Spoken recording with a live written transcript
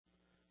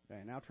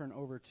Okay, now turn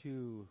over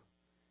to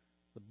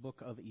the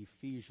book of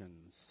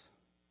Ephesians.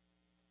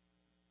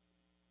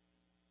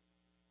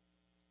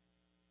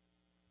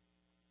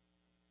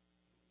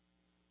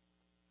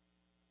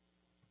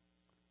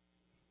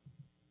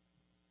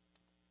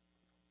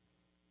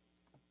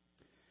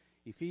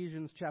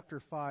 Ephesians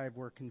chapter 5,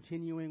 we're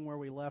continuing where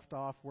we left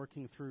off,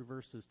 working through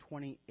verses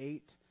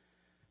 28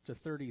 to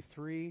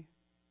 33.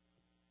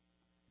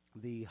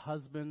 The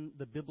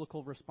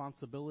biblical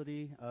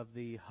responsibility of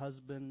the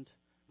husband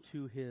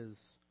to his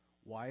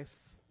wife.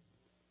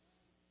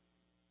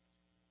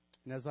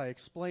 And as I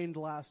explained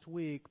last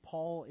week,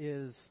 Paul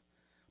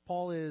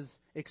is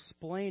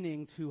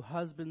explaining to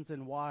husbands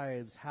and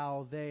wives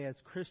how they as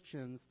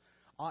Christians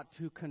ought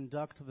to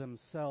conduct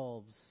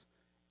themselves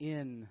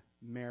in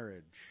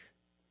marriage.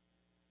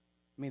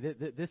 I mean,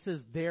 this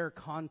is their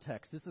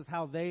context. This is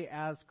how they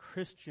as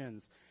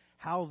Christians,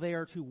 how they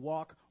are to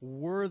walk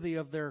worthy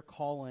of their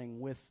calling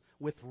with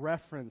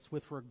reference,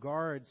 with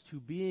regards to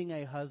being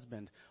a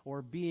husband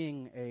or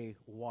being a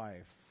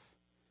wife.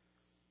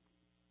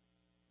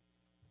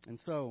 And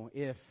so,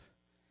 if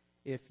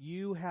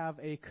you have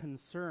a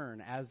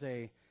concern as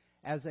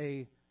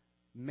a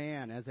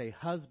man, as a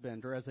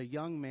husband, or as a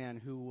young man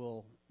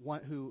who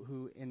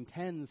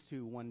intends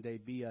to one day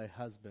be a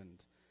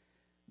husband,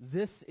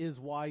 this is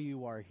why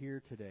you are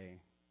here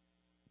today,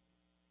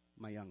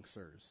 my young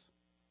sirs.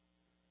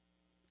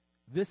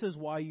 This is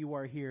why you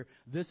are here.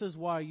 This is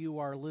why you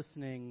are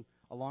listening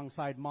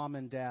alongside mom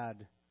and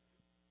dad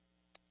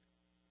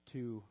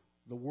to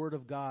the Word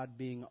of God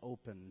being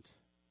opened,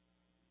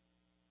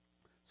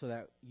 so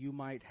that you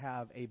might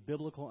have a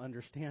biblical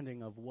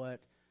understanding of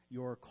what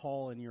your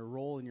call and your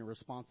role and your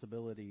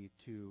responsibility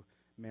to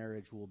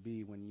marriage will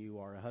be when you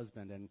are a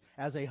husband. And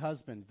as a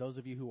husband, those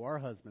of you who are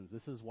husbands,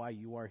 this is why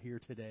you are here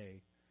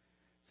today,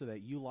 so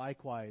that you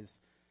likewise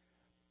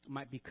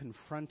might be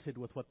confronted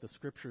with what the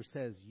Scripture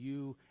says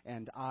you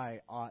and I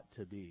ought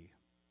to be.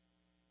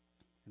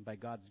 And by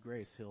God's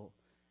grace, He'll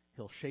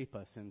shape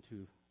us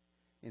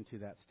into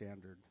that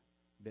standard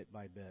bit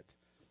by bit.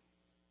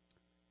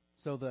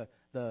 So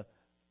the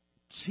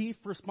chief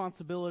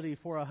responsibility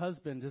for a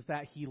husband is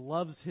that he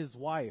loves his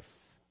wife.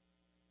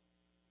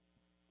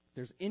 If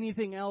there's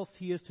anything else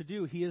he is to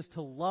do, he is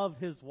to love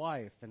his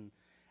wife. And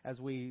as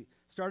we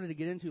started to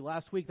get into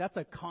last week, that's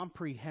a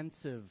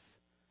comprehensive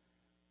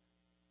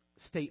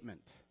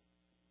statement.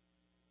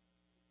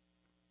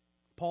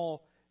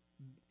 Paul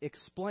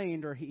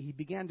explained, or he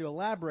began to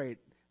elaborate,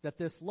 that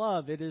this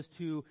love, it is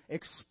to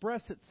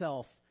express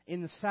itself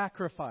in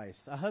sacrifice.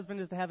 A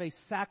husband is to have a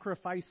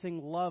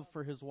sacrificing love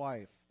for his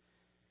wife.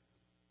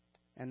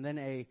 And then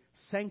a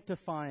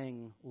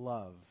sanctifying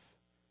love.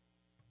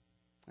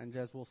 And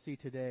as we'll see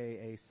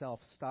today, a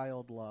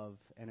self-styled love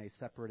and a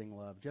separating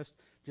love. Just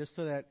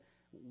so that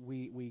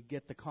we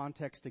get the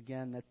context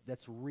again,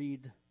 let's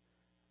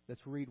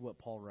read what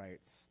Paul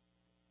writes.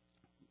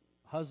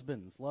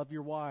 Husbands, love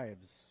your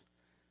wives,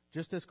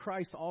 just as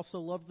Christ also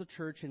loved the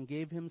church and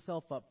gave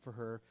himself up for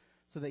her,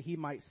 so that he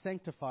might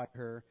sanctify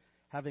her,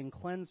 having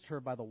cleansed her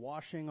by the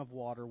washing of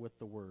water with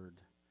the word,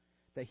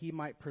 that he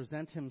might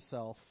present to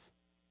himself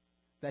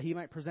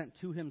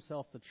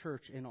the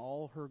church in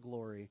all her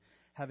glory,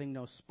 having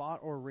no spot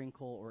or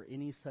wrinkle or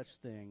any such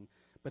thing,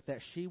 but that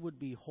she would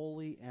be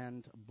holy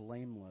and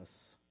blameless.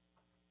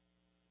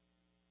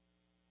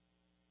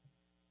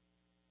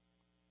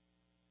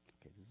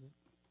 Okay,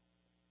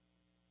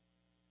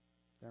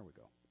 there we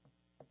go.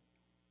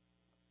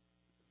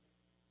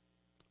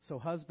 So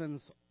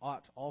husbands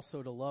ought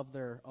also to love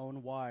their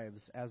own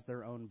wives as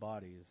their own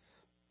bodies.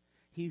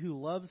 He who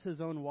loves his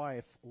own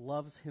wife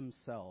loves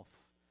himself.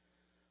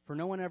 For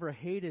no one ever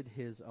hated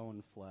his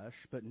own flesh,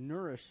 but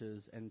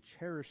nourishes and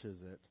cherishes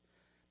it,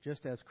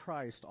 just as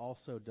Christ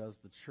also does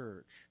the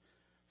church.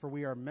 For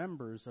we are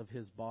members of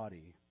his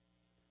body.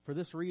 For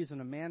this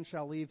reason a man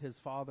shall leave his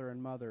father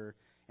and mother,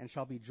 and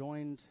shall be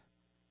joined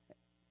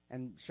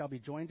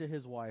to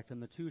his wife,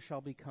 and the two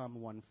shall become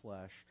one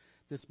flesh.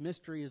 This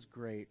mystery is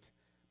great,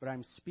 but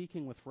I'm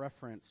speaking with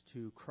reference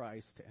to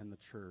Christ and the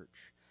church.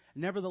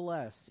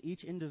 Nevertheless,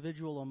 each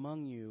individual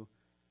among you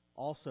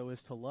also is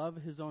to love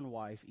his own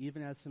wife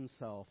even as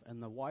himself,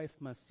 and the wife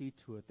must see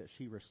to it that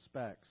she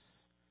respects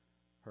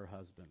her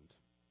husband.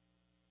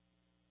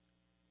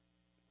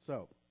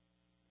 So,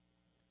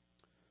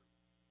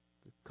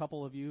 a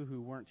couple of you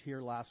who weren't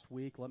here last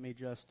week, let me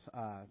just,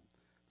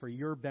 for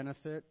your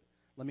benefit,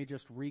 let me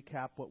just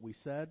recap what we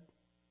said.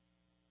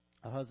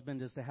 A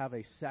husband is to have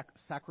a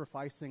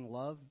sacrificing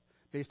love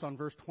based on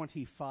verse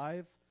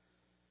 25.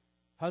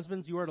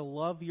 Husbands, you are to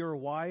love your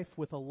wife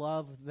with a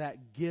love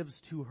that gives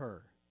to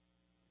her.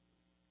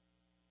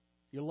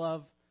 Your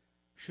love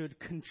should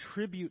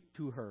contribute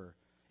to her.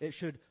 It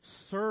should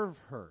serve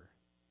her.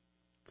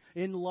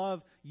 In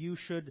love, you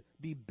should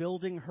be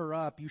building her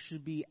up. You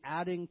should be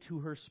adding to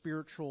her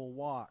spiritual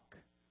walk.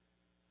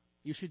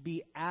 You should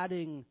be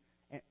adding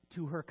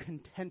to her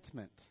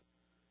contentment.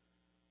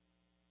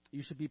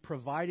 You should be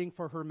providing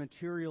for her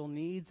material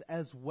needs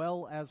as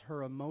well as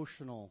her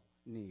emotional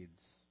needs.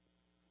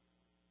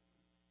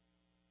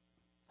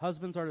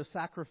 Husbands are to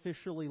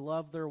sacrificially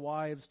love their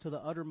wives to the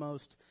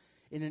uttermost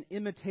in an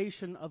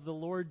imitation of the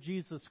Lord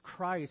Jesus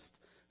Christ,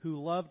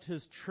 who loved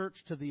his church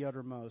to the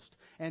uttermost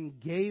and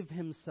gave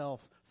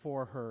himself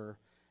for her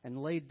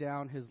and laid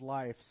down his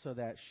life so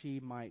that she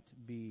might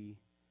be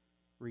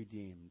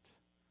redeemed.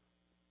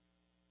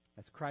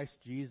 As Christ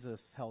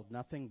Jesus held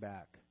nothing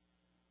back,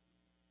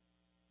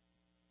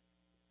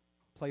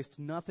 placed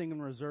nothing in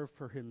reserve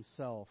for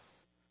himself,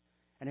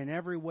 and in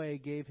every way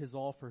gave his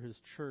all for his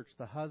church,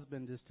 the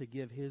husband is to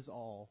give his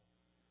all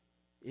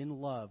in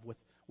love,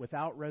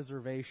 without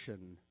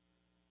reservation,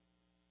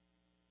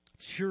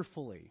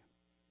 cheerfully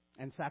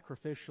and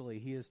sacrificially.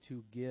 He is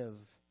to give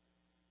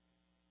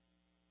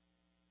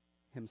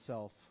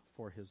himself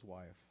for his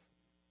wife.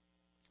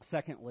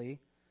 Secondly,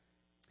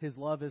 his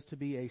love is to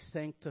be a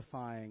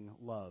sanctifying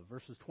love.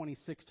 Verses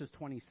 26 to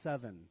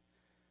 27.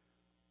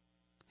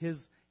 His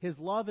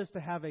love is to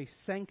have a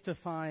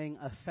sanctifying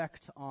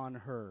effect on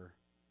her.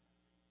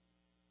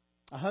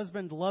 A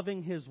husband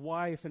loving his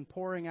wife and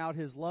pouring out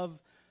his love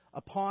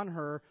upon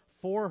her,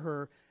 for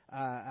her,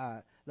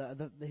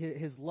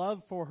 his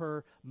love for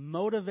her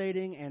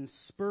motivating and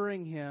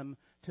spurring him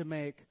to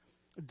make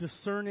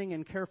discerning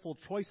and careful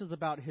choices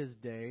about his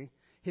day,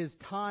 his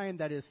time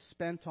that is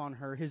spent on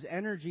her, his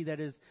energy that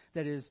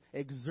is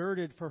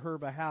exerted for her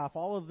behalf.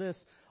 All of this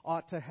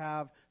ought to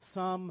have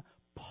some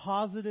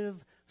positive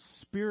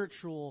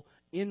spiritual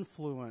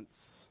influence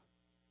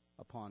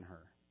upon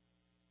her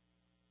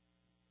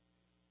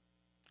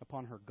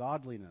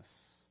godliness,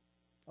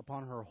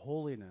 upon her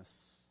holiness,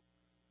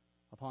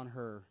 upon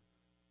her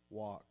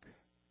walk.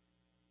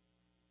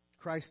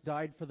 Christ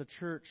died for the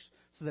church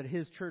so that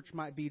his church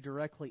might be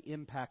directly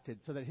impacted,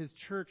 so that his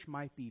church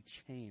might be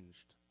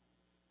changed.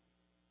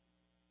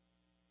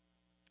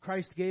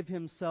 Christ gave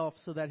himself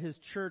so that his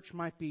church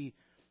might be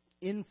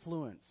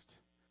influenced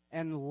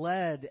and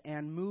led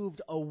and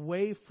moved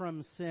away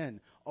from sin,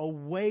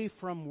 away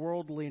from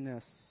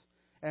worldliness,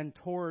 and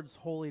towards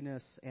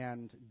holiness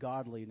and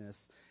godliness.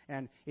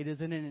 And it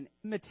is in an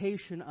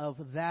imitation of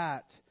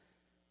that,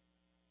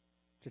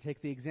 to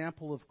take the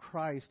example of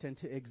Christ and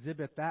to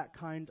exhibit that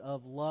kind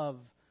of love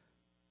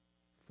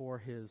for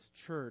his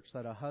church,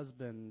 that a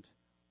husband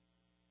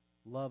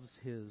loves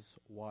his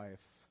wife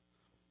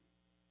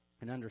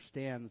and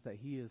understands that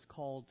he is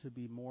called to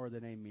be more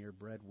than a mere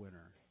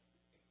breadwinner,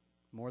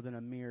 more than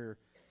a mere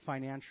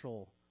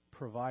financial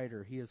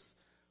provider. He is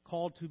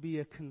called to be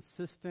a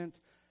consistent,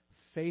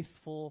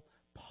 faithful,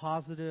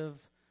 positive,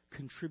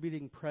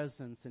 contributing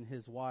presence in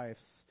his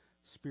wife's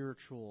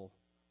spiritual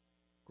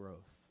growth.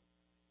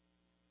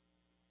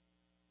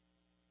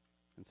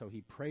 And so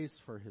he prays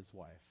for his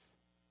wife.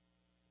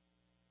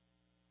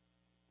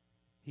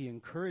 He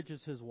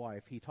encourages his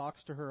wife. He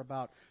talks to her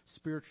about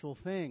spiritual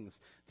things.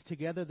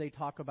 Together they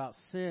talk about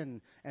sin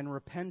and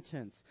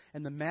repentance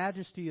and the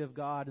majesty of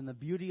God and the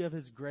beauty of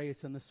his grace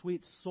and the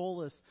sweet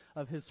solace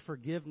of his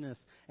forgiveness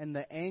and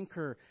the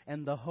anchor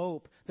and the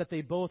hope that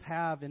they both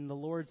have in the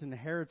Lord's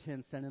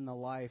inheritance and in the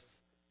life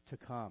to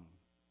come.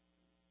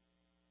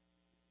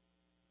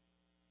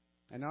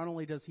 And not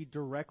only does he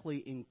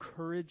directly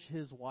encourage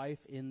his wife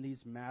in these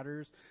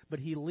matters, but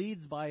he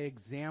leads by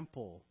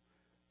example,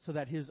 so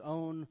that his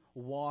own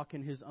walk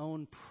and his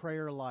own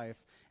prayer life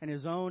and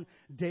his own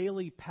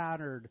daily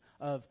pattern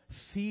of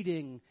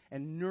feeding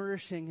and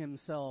nourishing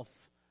himself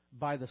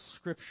by the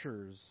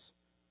Scriptures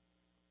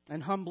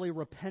and humbly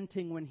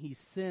repenting when he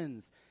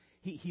sins.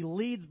 He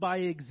leads by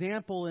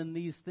example in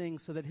these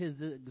things so that his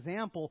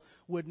example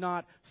would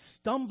not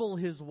stumble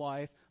his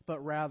wife,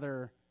 but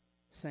rather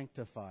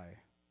sanctify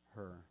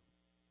her.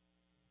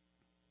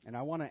 And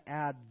I want to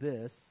add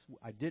this.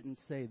 I didn't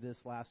say this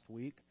last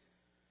week.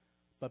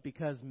 But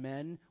because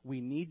men, we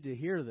need to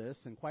hear this,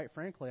 and quite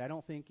frankly, I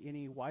don't think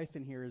any wife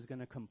in here is going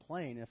to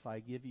complain if I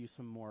give you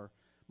some more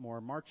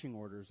marching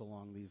orders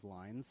along these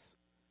lines.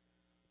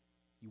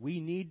 We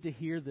need to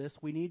hear this.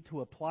 We need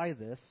to apply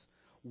this.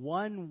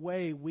 One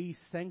way we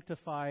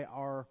sanctify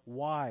our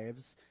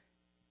wives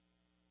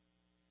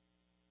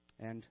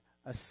and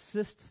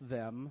assist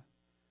them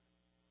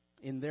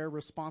in their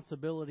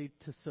responsibility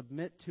to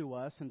submit to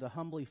us and to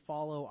humbly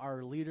follow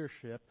our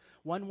leadership.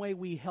 One way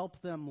we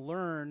help them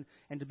learn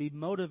and to be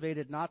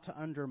motivated not to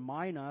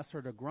undermine us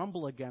or to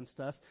grumble against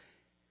us,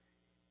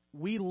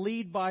 we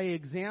lead by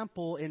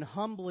example in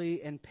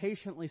humbly and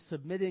patiently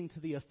submitting to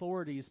the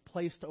authorities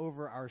placed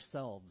over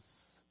ourselves.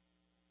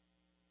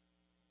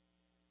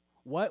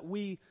 What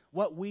we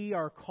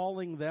are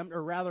calling them,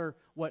 or rather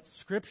what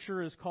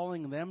Scripture is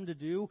calling them to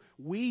do,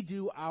 we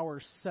do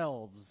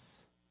ourselves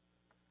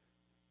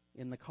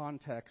in the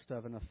context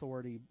of an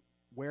authority,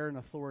 where an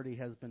authority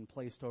has been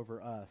placed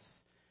over us.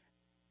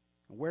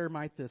 Where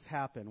might this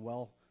happen?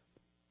 Well,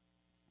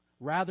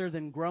 rather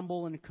than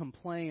grumble and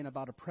complain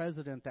about a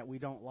president that we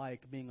don't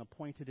like being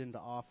appointed into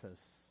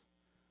office,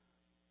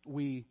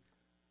 we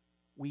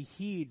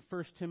heed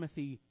 1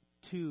 Timothy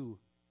 2,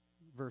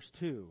 verse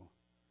 2,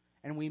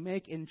 and we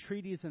make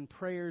entreaties and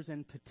prayers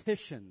and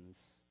petitions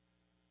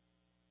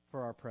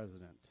for our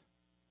president.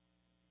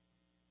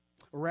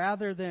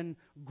 rather than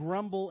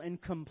grumble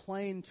and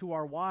complain to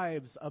our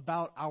wives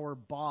about our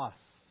boss.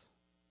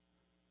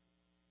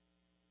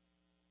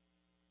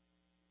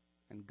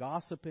 And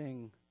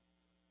gossiping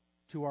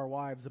to our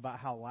wives about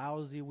how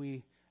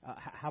lousy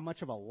how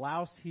much of a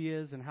louse he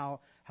is, and how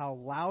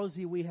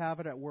lousy we have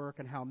it at work,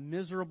 and how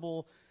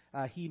miserable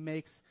he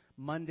makes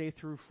Monday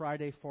through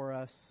Friday for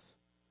us.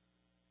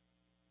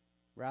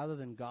 Rather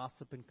than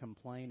gossip and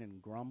complain and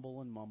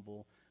grumble and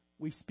mumble,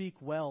 we speak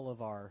well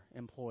of our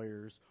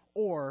employers,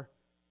 or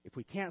if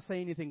we can't say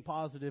anything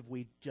positive,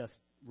 we just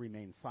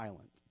remain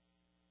silent.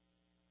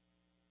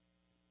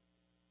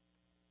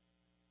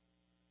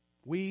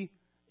 We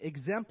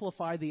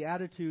exemplify the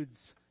attitudes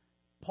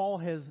Paul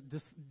has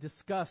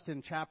discussed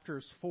in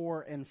chapters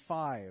 4 and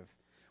 5.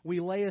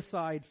 We lay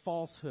aside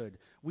falsehood.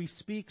 We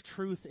speak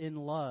truth in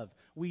love.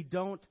 We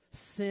don't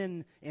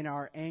sin in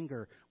our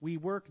anger. We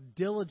work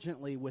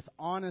diligently with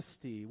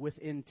honesty, with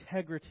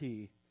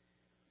integrity.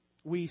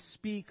 We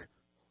speak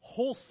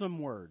wholesome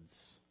words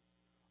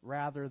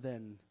rather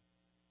than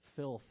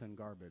filth and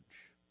garbage.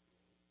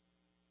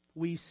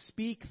 We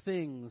speak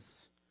things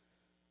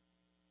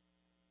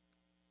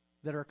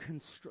that are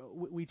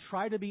we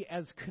try to be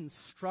as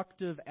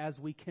constructive as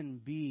we can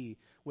be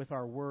with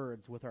our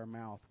words, with our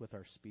mouth, with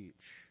our speech.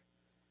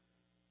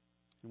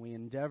 And we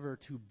endeavor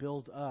to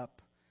build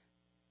up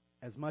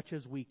as much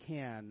as we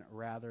can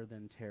rather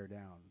than tear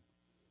down.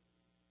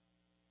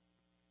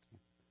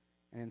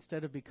 And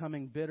instead of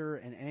becoming bitter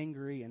and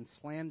angry and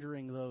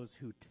slandering those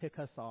who tick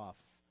us off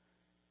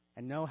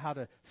and know how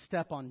to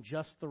step on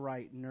just the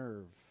right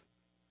nerve,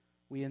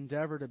 we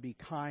endeavor to be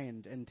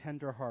kind and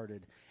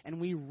tenderhearted, and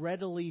we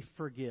readily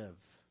forgive.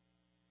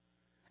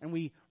 And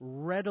we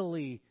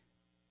readily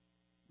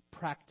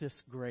practice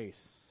grace.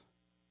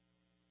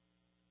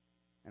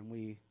 And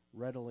we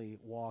readily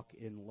walk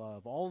in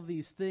love. All of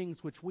these things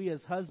which we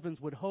as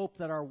husbands would hope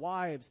that our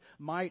wives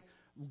might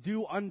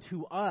do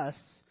unto us,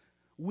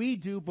 we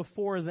do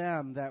before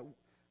them,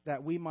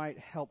 that we might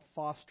help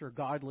foster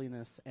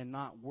godliness and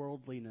not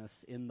worldliness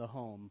in the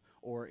home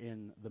or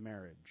in the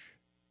marriage.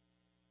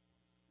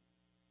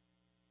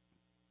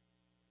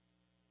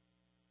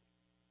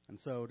 And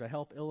so, to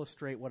help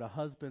illustrate what a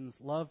husband's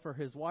love for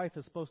his wife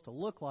is supposed to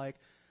look like,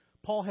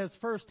 Paul has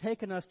first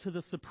taken us to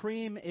the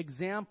supreme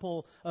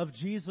example of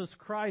Jesus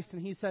Christ.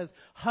 And he says,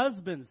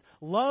 husbands,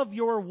 love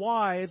your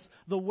wives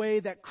the way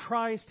that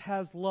Christ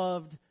has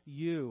loved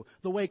you.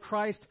 The way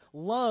Christ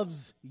loves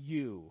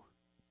you.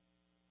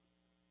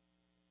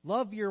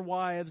 Love your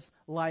wives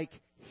like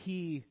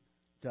He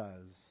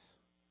does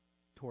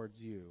towards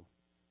you.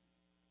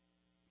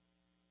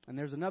 And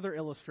there's another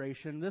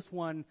illustration. This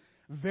one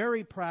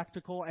very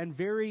practical and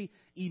very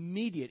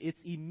immediate. It's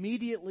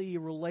immediately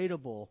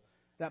relatable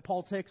that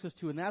Paul takes us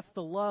to, and that's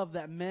the love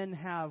that men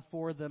have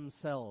for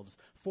themselves,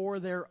 for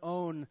their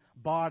own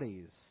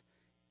bodies.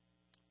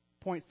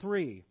 Point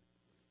 3,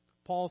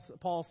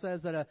 Paul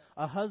says that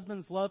a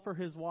husband's love for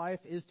his wife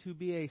is to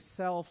be a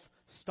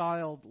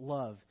self-styled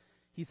love.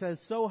 He says,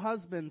 so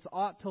husbands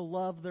ought to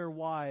love their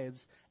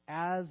wives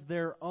as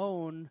their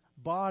own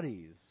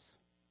bodies.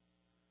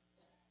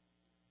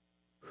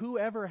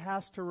 Whoever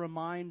has to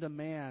remind a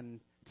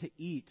man to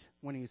eat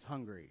when he's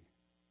hungry?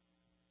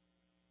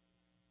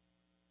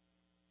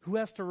 Who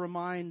has to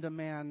remind a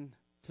man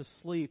to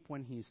sleep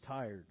when he's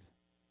tired?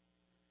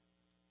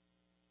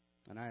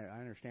 And I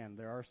understand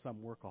there are some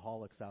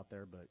workaholics out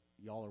there, but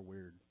y'all are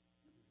weird.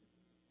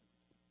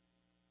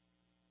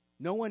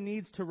 No one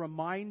needs to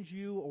remind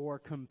you or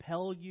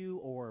compel you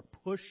or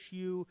push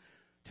you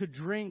to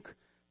drink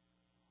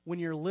when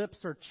your lips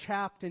are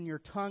chapped and your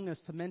tongue is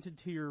cemented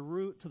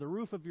to the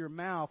roof of your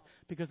mouth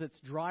because it's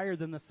drier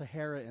than the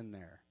Sahara in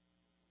there.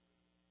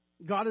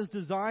 God has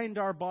designed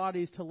our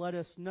bodies to let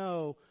us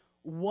know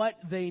what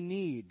they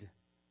need.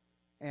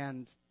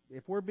 And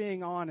if we're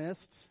being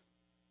honest,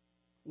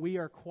 we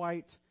are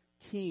quite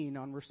keen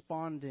on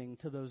responding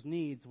to those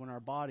needs when our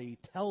body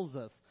tells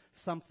us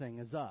something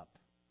is up.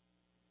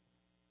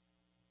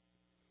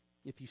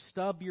 If you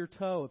stub your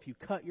toe, if you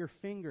cut your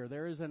finger,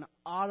 there is an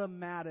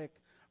automatic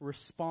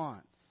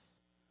response.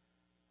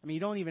 I mean, you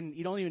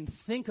don't even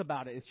think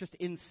about it. It's just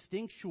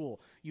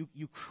instinctual.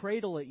 You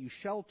cradle it, you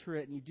shelter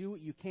it, and you do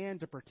what you can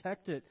to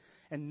protect it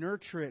and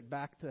nurture it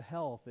back to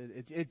health.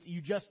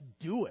 You just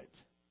do it.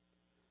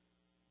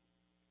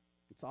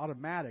 It's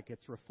automatic.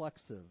 It's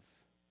reflexive,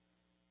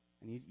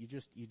 and you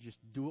just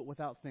do it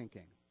without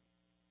thinking.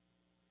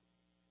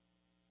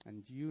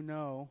 And you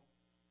know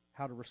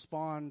how to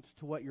respond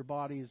to what your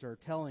bodies are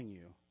telling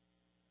you.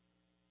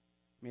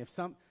 I mean, if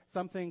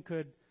something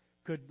could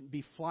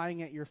be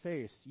flying at your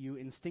face, you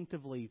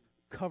instinctively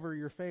cover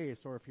your face,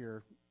 or if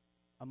you're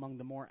among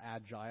the more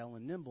agile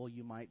and nimble,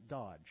 you might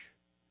dodge.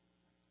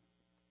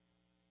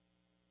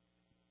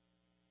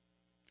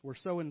 We're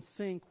so in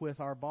sync with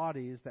our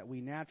bodies that we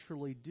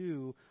naturally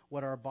do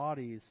what our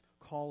bodies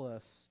call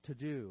us to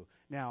do.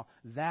 Now,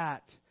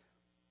 that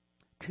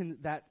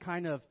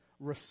kind of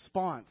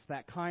response,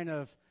 that kind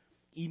of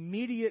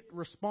immediate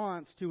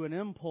response to an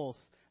impulse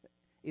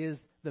is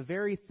the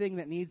very thing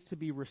that needs to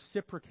be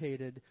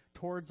reciprocated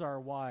towards our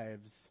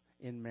wives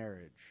in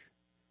marriage.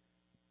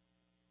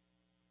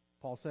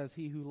 Paul says,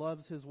 "He who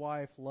loves his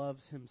wife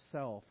loves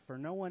himself. For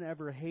no one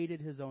ever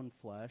hated his own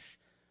flesh,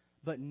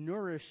 but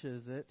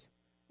nourishes it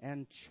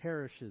and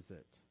cherishes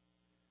it."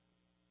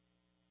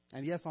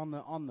 And yes, on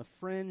the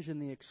fringe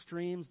and the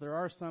extremes, there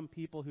are some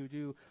people who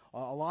do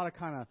a lot of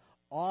kind of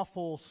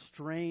awful,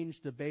 strange,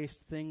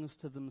 debased things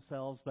to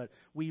themselves, but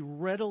we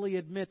readily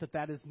admit that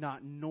that is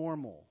not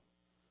normal.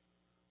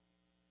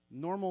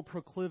 Normal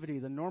proclivity,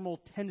 the normal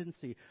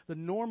tendency, the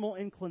normal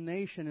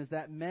inclination is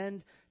that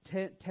men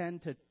tend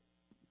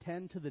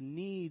to the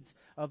needs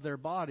of their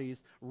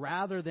bodies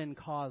rather than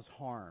cause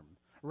harm,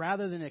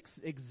 rather than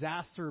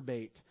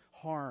exacerbate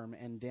harm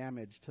and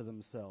damage to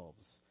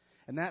themselves.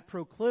 And that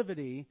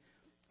proclivity,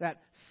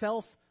 that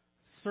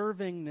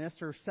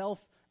self-servingness or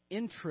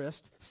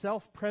self-interest,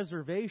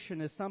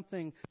 self-preservation is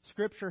something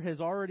Scripture has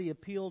already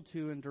appealed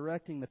to in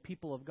directing the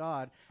people of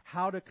God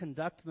how to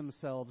conduct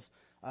themselves,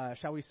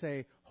 shall we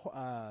say,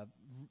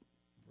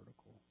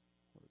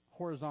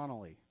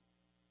 horizontally.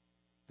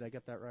 Did I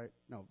get that right?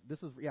 No,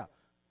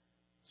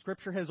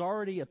 Scripture has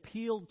already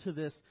appealed to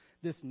this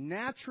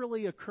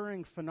naturally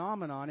occurring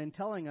phenomenon in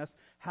telling us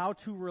how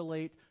to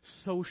relate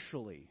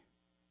socially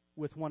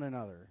with one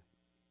another.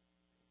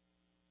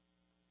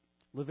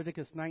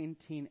 Leviticus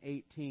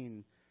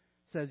 19:18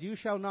 says, "You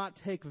shall not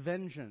take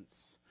vengeance,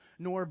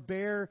 nor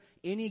bear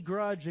any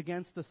grudge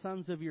against the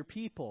sons of your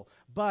people,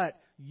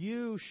 but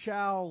you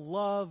shall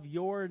love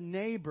your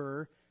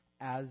neighbor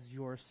as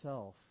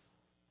yourself."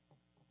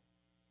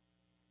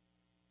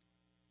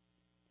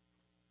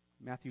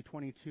 Matthew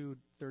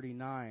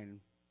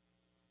 22:39,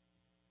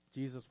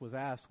 Jesus was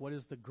asked, "What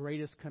is the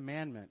greatest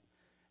commandment?"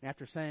 And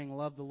after saying,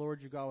 "Love the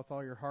Lord your God with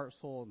all your heart,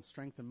 soul, and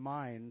strength and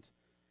mind,"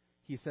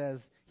 he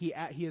says, he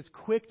is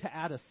quick to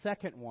add a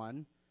second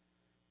one.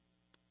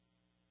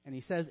 And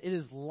he says, it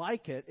is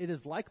like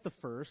the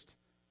first.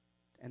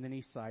 And then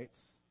he cites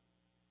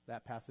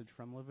that passage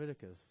from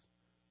Leviticus,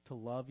 to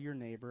love your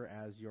neighbor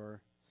as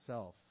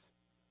yourself.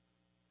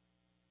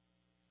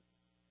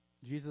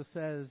 Jesus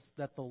says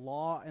that the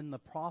law and the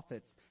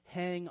prophets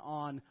hang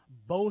on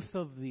both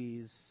of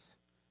these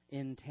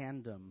in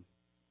tandem.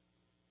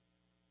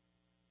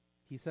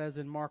 He says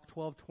in Mark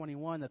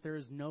 12:21 that there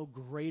is no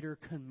greater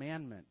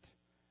commandment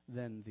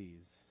than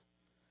these.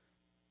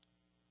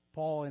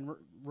 Paul in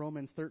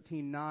Romans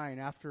 13:9,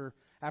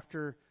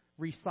 after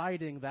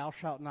reciting, "Thou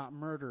shalt not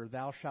murder,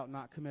 thou shalt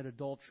not commit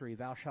adultery,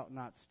 thou shalt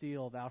not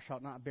steal, thou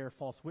shalt not bear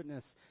false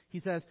witness," he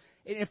says,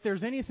 if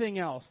there's anything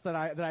else that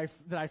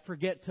I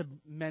forget to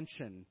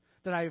mention,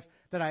 that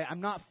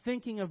I'm not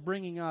thinking of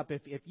bringing up,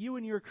 if you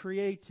in your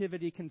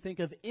creativity can think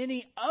of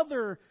any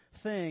other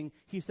thing,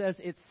 he says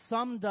it's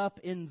summed up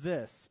in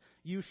this: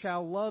 you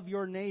shall love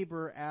your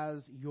neighbor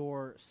as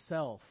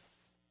yourself.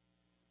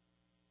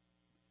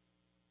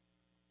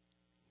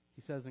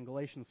 He says in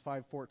Galatians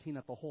 5:14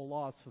 that the whole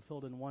law is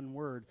fulfilled in one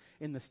word,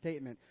 in the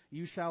statement,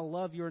 "You shall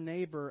love your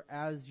neighbor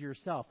as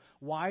yourself."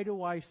 Why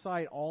do I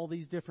cite all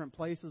these different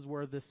places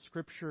where this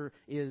Scripture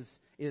is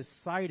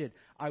cited?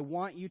 I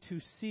want you to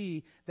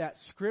see that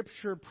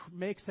Scripture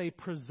makes a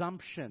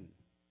presumption.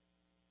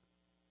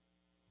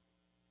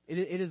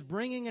 It is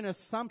bringing an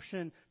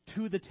assumption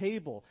to the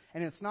table,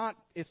 and it's not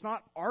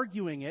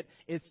arguing it.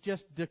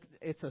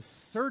 It's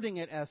asserting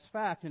it as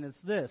fact, and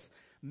it's this: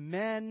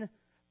 men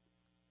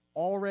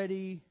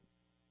already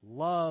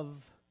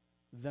love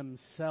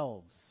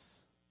themselves.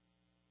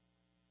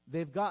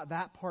 They've got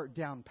that part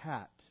down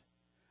pat.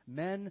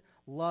 Men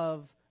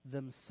love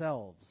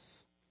themselves.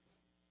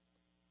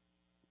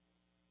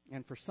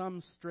 And for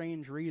some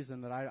strange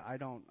reason that I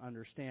don't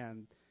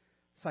understand,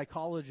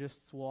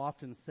 psychologists will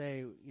often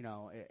say,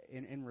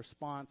 in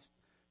response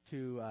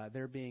to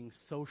there being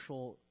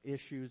social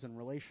issues and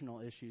relational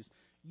issues,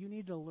 you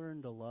need to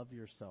learn to love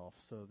yourself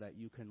so that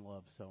you can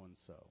love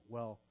so-and-so.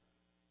 Well,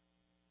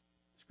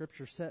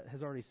 Scripture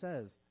has already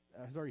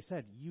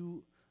said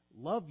you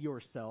love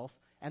yourself,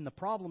 and the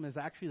problem is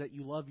actually that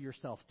you love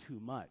yourself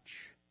too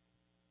much.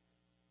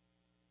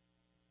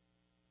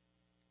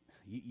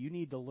 We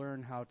need to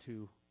learn how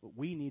to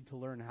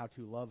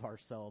love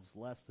ourselves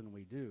less than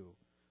we do.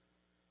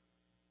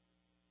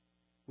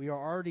 We are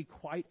already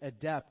quite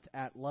adept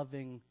at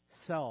loving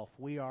self.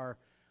 We are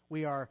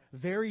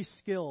very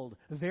skilled,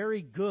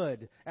 very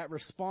good at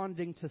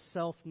responding to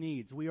self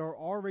needs. We are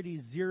already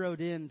zeroed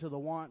in to the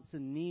wants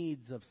and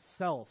needs of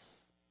self.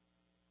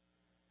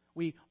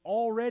 We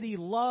already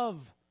love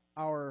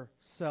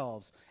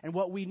ourselves. And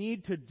what we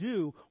need to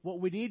do,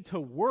 what we need to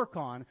work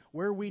on,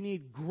 where we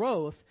need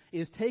growth,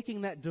 is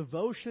taking that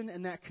devotion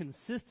and that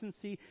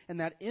consistency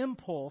and that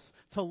impulse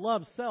to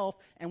love self,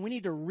 and we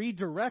need to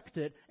redirect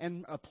it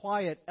and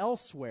apply it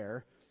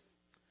elsewhere.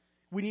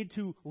 We need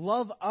to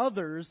love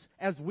others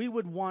as we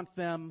would want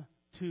them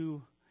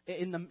to,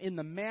 in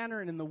the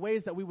manner and in the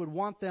ways that we would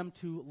want them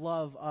to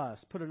love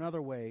us. Put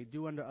another way,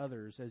 do unto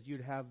others as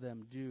you'd have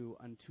them do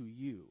unto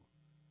you.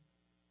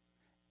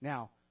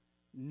 Now,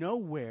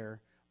 nowhere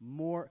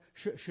more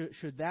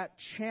should that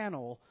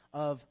channel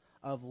of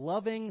of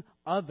loving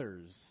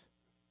others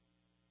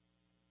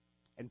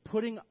and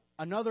putting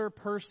another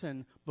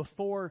person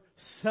before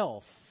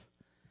self,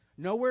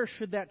 nowhere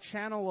should that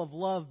channel of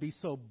love be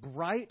so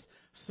bright,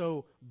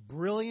 so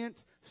brilliant,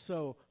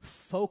 so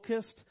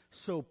focused,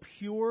 so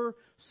pure,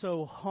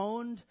 so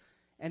honed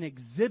and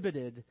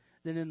exhibited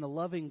than in the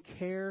loving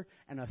care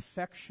and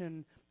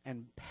affection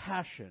and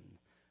passion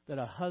that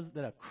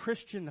a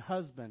Christian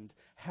husband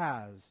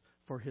has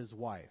for his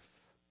wife.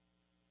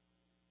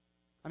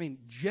 I mean,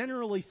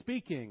 generally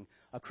speaking,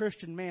 a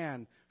Christian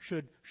man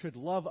should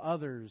love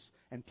others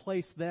and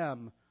place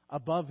them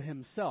above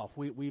himself.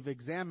 We've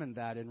examined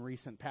that in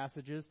recent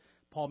passages.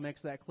 Paul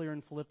makes that clear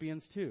in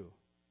Philippians 2.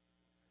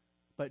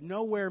 But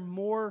nowhere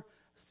more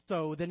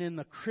so than in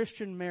the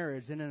Christian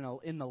marriage and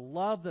in the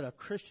love that a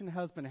Christian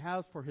husband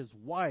has for his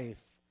wife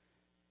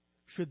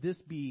should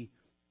this be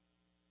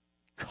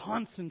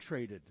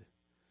concentrated.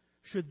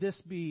 Should this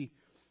be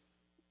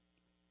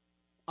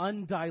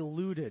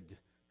undiluted,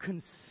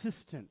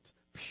 consistent,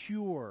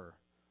 pure,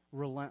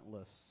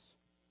 relentless.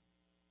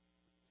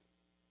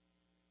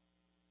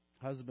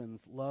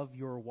 Husbands, love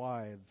your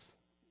wife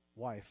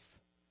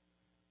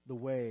the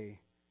way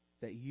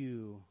that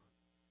you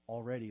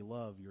already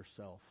love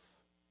yourself.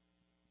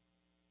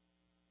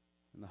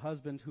 And the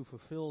husband who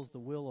fulfills the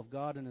will of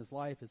God in his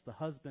life is the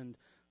husband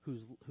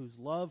whose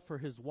love for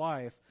his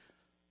wife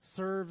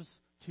serves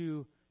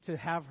to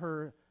have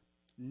her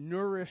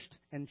nourished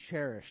and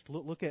cherished.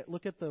 Look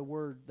at the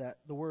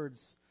words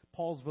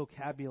Paul's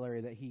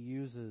vocabulary that he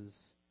uses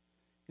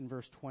in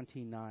verse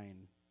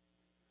 29.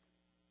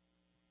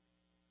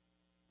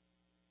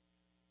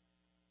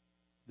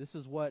 This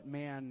is what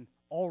man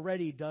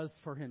already does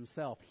for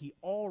himself. He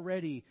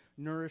already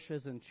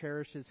nourishes and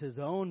cherishes his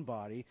own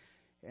body.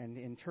 And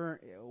in turn,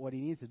 what he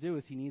needs to do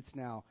is he needs to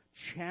now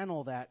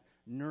channel that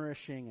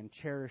nourishing and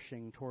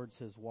cherishing towards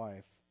his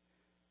wife.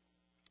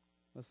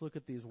 Let's look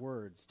at these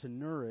words. To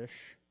nourish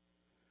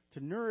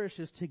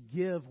is to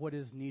give what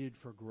is needed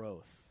for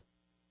growth.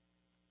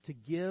 To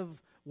give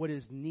what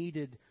is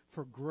needed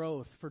for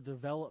growth, for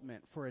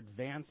development, for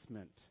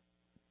advancement,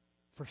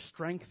 for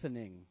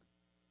strengthening.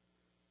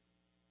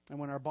 And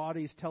when our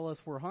bodies tell us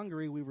we're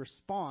hungry, we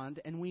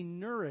respond and we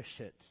nourish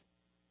it.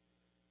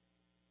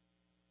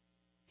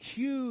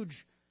 Huge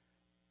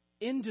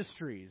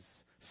industries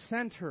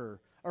center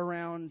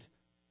around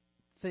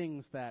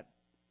things that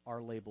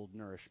are labeled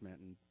nourishment.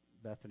 And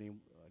Bethany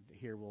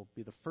here will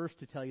be the first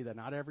to tell you that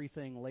not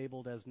everything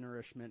labeled as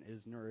nourishment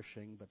is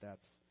nourishing, but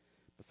that's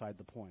beside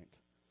the point.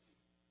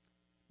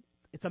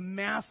 It's a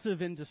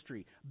massive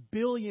industry.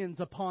 Billions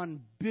upon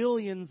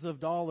billions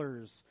of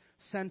dollars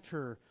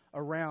center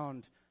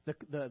around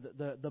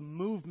the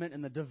movement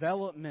and the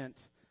development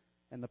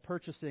and the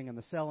purchasing and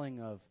the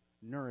selling of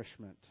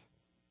nourishment.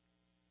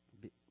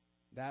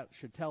 That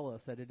should tell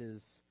us that it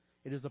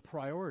is a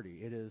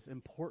priority. It is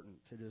important.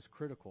 It is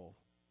critical.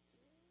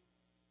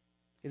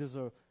 It is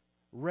a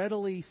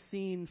readily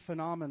seen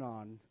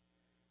phenomenon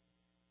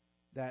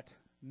that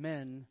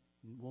men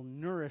will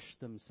nourish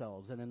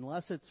themselves. And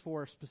unless it's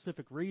for a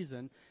specific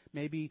reason,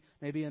 maybe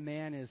a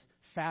man is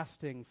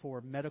fasting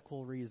for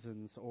medical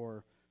reasons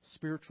or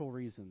spiritual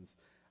reasons.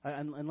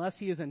 Unless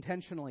he is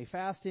intentionally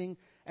fasting,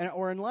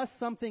 or unless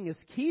something is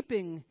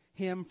keeping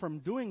him from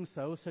doing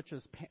so, such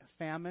as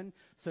famine,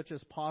 such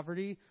as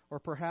poverty, or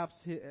perhaps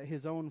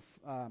his own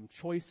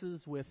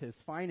choices with his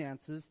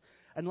finances,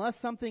 unless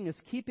something is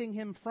keeping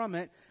him from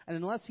it, and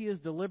unless he is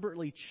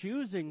deliberately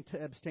choosing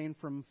to abstain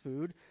from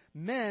food,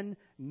 men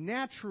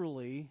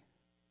naturally,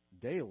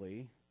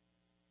 daily,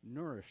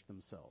 nourish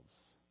themselves.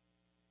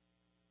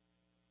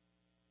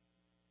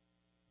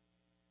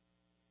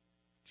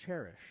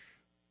 Cherish.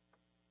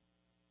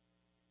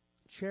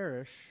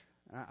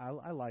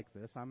 I like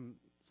this.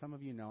 Some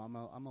of you know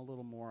I'm a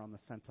little more on the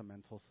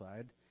sentimental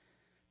side.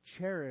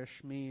 Cherish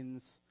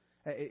means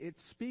it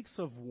speaks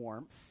of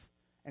warmth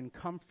and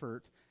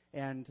comfort,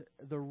 and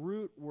the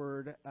root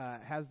word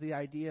has the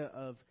idea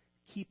of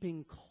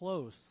keeping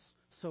close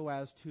so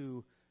as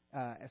to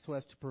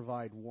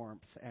provide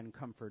warmth and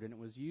comfort. And it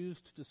was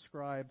used to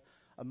describe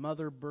a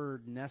mother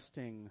bird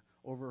nesting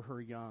over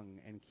her young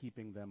and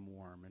keeping them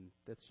warm. And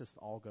let's just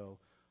all go,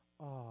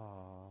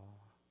 "Aww."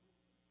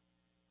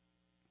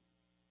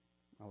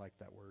 I like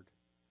that word.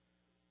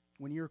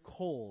 When you're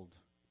cold,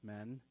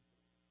 men,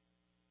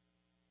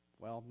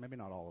 well, maybe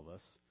not all of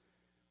us,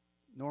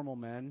 normal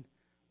men,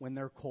 when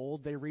they're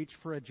cold, they reach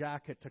for a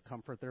jacket to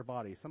comfort their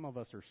body. Some of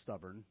us are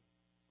stubborn,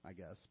 I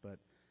guess, but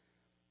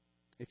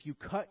if you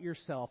cut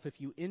yourself,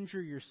 if you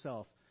injure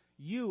yourself,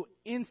 you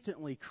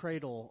instantly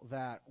cradle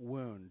that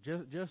wound.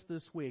 Just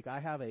this week, I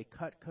have a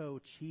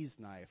Cutco cheese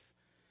knife,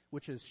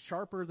 which is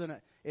sharper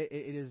than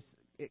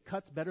it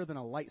cuts better than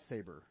a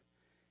lightsaber.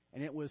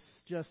 And it was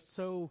just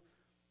so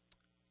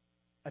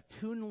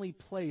attunely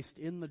placed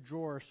in the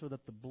drawer so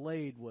that the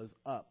blade was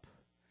up.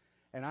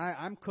 And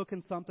I'm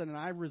cooking something, and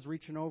I was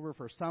reaching over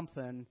for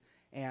something,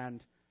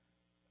 and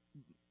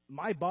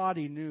my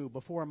body knew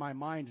before my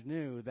mind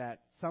knew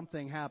that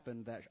something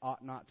happened that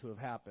ought not to have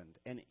happened.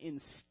 And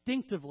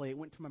instinctively it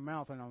went to my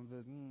mouth, and I was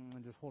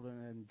just holding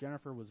it. And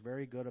Jennifer was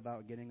very good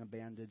about getting a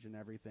bandage and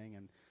everything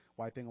and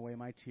wiping away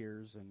my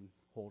tears and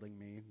holding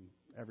me and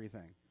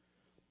everything.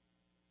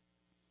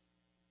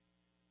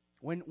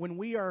 When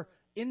we are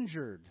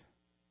injured,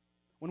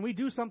 when we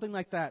do something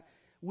like that,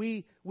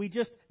 we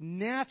just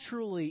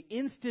naturally,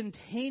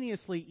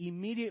 instantaneously,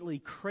 immediately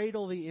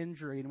cradle the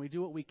injury, and we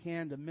do what we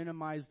can to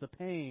minimize the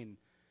pain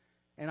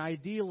and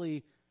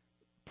ideally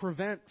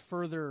prevent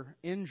further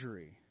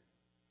injury.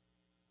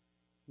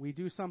 We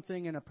do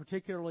something in a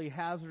particularly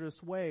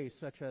hazardous way,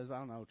 such as,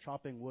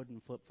 chopping wood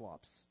in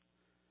flip-flops.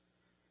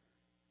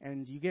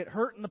 And you get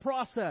hurt in the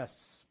process,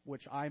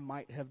 which I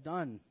might have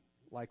done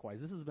likewise.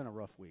 This has been a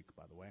rough week,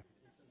 by the way.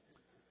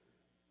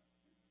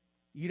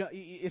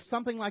 If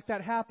something like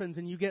that happens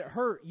and you get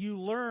hurt, you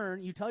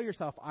learn, you tell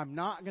yourself, I'm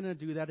not going to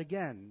do that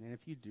again. And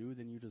if you do,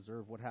 then you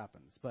deserve what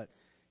happens. But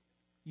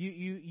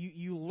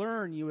you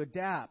learn, you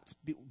adapt.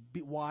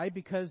 Why?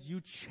 Because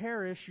you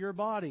cherish your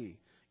body.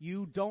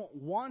 You don't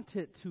want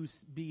it to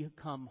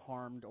become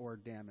harmed or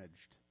damaged.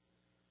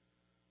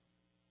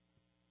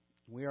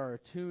 We are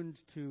attuned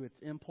to its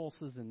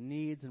impulses and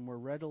needs, and we're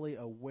readily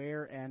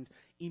aware and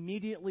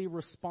immediately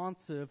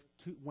responsive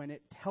to when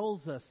it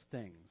tells us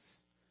things.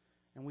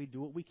 And we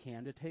do what we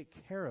can to take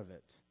care of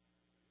it.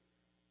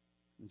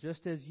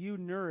 Just as you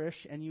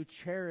nourish and you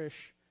cherish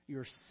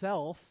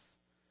yourself,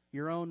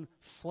 your own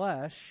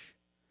flesh,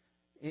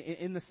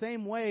 in the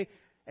same way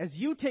as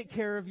you take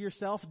care of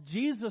yourself,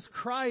 Jesus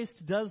Christ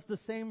does the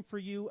same for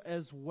you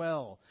as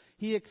well.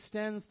 He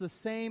extends the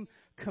same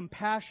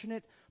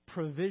compassionate,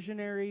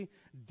 provisionary,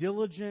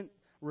 diligent,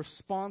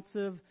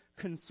 responsive,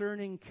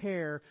 concerning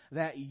care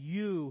that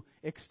you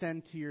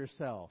extend to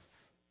yourself.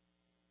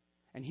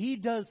 And He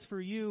does for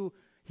you,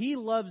 He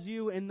loves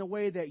you in the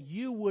way that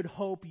you would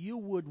hope, you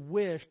would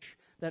wish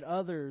that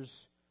others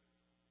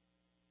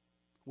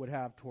would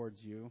have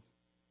towards you.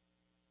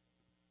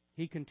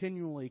 He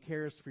continually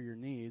cares for your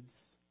needs.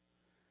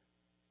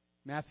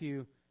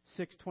 Matthew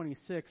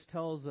 6:26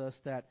 tells us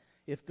that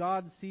if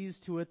God sees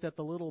to it that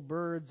the little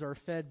birds are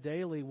fed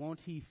daily, won't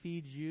He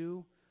feed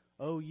you,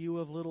 O you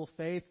of little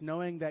faith,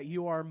 knowing that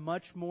you are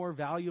much more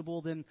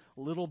valuable than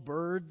little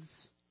birds?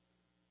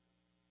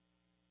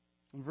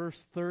 In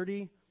verse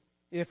 30,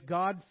 if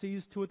God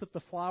sees to it that the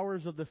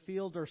flowers of the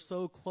field are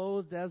so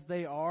clothed as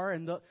they are,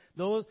 and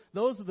those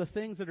are the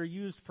things that are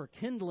used for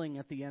kindling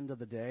at the end of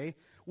the day,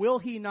 will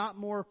He not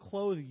more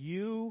clothe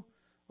you,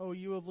 O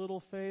you of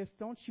little faith?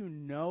 Don't you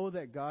know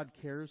that God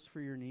cares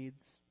for your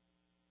needs?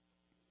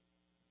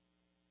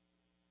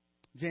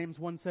 James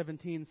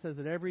 1:17 says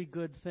that every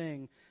good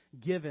thing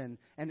given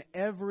and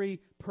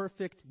every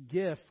perfect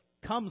gift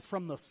comes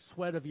from the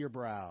sweat of your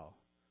brow.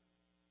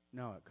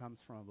 No, it comes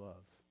from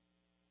above.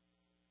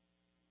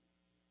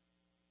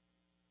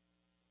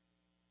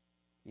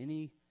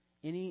 Any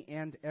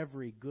and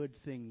every good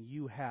thing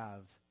you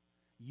have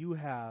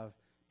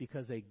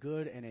because a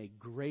good and a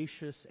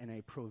gracious and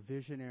a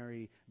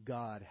provisionary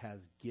God has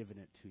given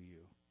it to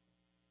you.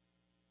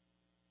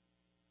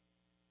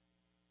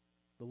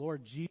 The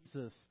Lord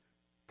Jesus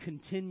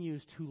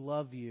continues to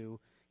love you.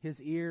 His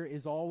ear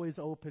is always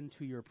open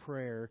to your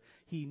prayer.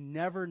 He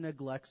never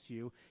neglects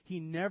you.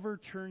 He never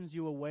turns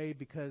you away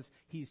because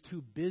He's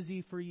too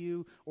busy for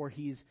you or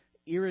He's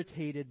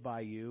irritated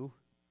by you.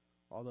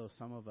 Although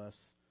some of us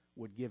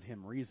would give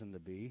Him reason to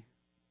be.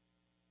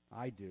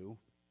 I do.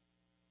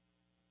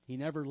 He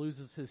never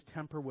loses His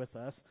temper with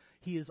us.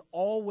 He is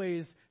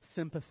always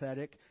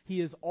sympathetic.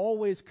 He is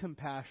always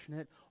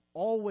compassionate,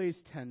 always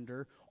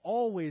tender,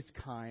 always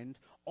kind,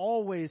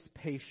 always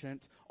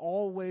patient,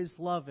 always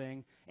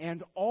loving,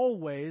 and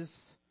always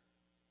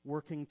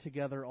working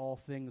together all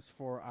things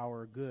for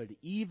our good,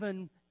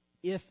 even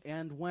if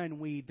and when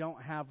we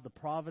don't have the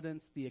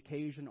providence, the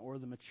occasion, or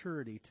the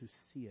maturity to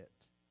see it.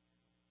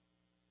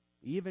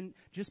 Even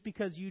just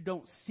because you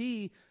don't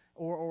see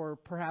or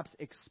perhaps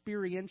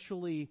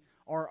experientially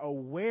are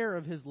aware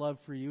of His love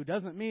for you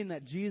doesn't mean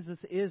that Jesus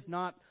is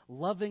not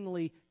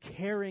lovingly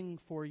caring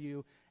for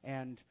you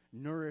and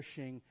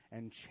nourishing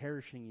and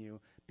cherishing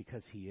you,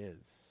 because He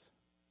is.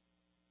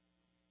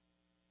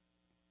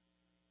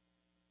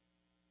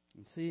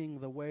 And seeing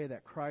the way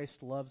that Christ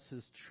loves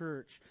His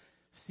church,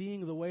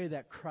 seeing the way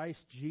that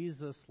Christ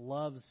Jesus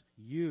loves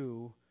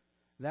you,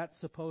 that's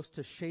supposed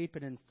to shape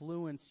and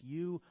influence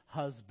you,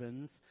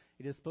 husbands.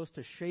 It is supposed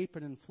to shape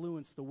and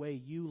influence the way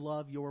you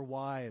love your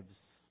wives.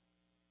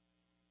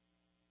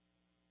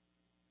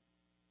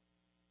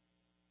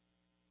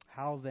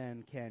 How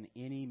then can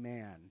any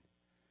man,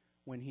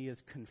 when he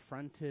is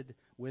confronted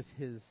with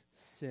his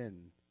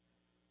sin,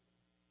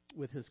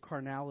 with his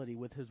carnality,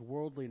 with his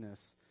worldliness,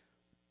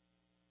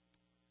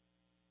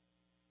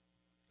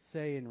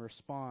 say in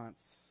response,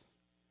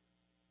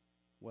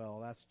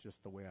 well, that's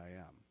just the way I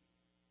am?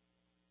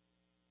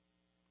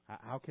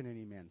 How can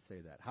any man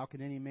say that? How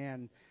can any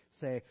man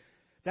say,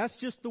 that's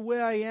just the way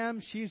I am,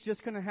 she's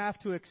just going to have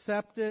to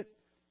accept it?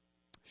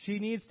 She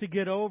needs to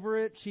get over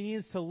it. She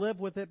needs to live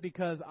with it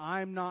because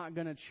I'm not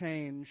going to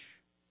change.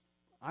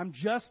 I'm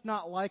just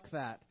not like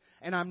that,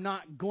 and I'm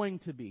not going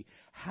to be.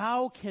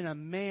 How can a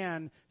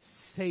man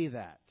say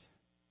that?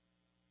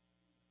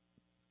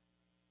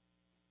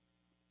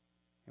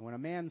 And when a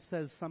man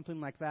says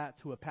something like that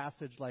to a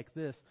passage like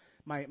this,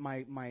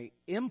 my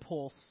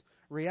impulse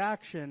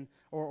reaction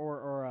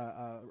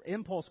or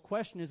impulse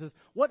question is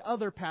what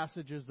other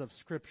passages of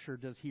Scripture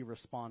does he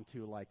respond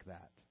to like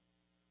that?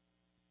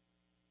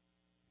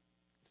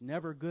 It's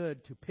never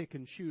good to pick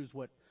and choose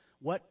what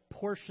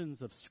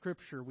portions of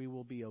Scripture we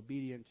will be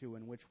obedient to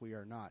and which we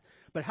are not.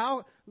 But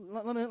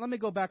let me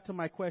go back to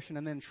my question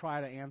and then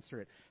try to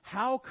answer it.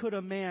 How could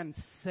a man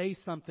say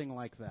something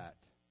like that?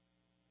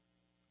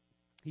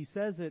 He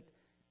says it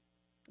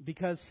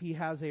because he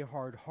has a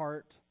hard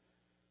heart,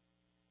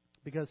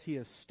 because he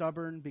is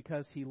stubborn,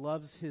 because he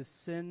loves his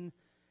sin,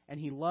 and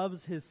he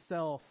loves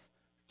himself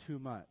too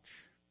much.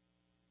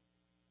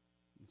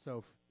 And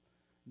so,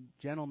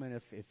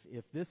 gentlemen,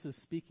 if this is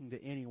speaking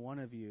to any one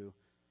of you,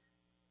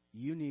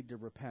 you need to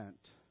repent.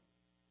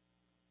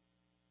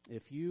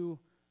 If you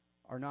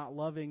are not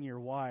loving your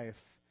wife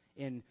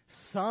in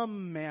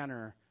some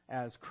manner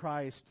as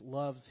Christ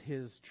loves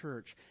His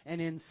church,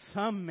 and in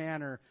some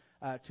manner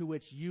to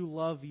which you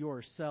love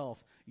yourself,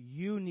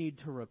 you need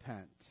to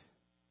repent.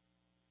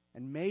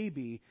 And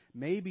maybe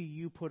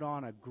you put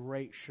on a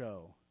great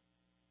show.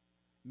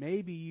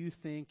 Maybe you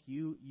think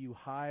you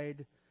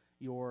hide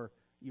your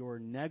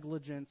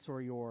negligence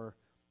or your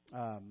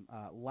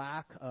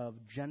lack of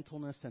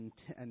gentleness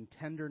and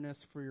tenderness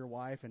for your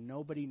wife, and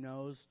nobody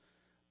knows,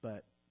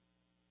 but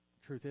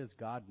truth is,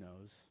 God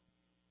knows.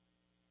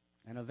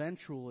 And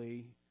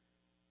eventually,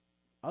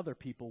 other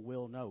people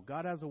will know.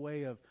 God has a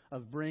way of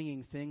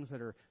bringing things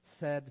that are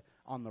said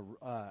on the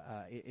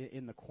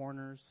in the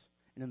corners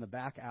and in the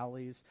back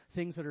alleys,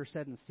 things that are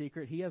said in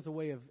secret. He has a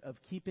way of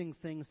keeping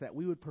things that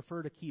we would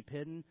prefer to keep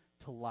hidden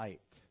to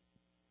light.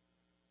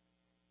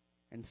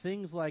 And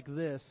things like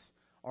this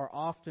are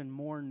often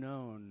more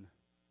known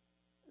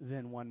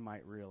than one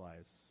might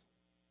realize.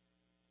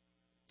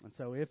 And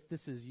so if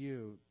this is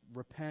you,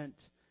 repent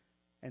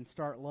and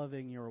start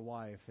loving your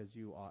wife as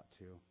you ought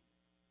to.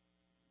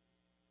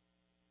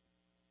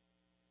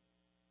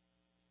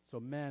 So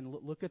men,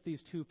 look at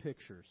these two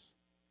pictures.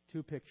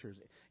 Two pictures.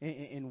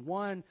 In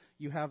one,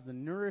 you have the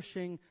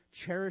nourishing,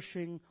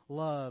 cherishing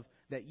love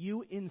that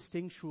you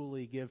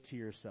instinctually give to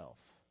yourself.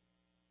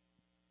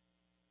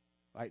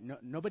 Right?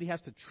 Nobody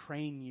has to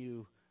train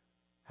you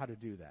how to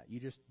do that. You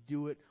just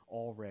do it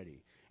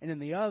already. And in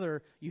the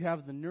other, you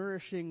have the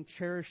nourishing,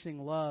 cherishing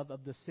love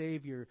of the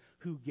Savior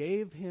who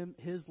gave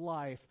His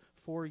life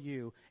for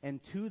you, and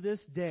to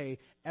this day,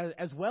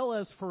 as well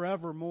as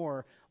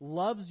forevermore,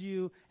 loves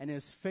you and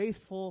is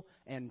faithful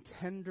and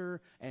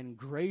tender and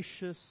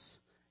gracious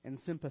and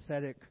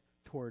sympathetic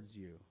towards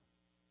you.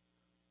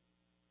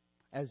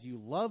 As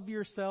you love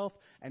yourself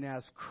and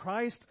as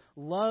Christ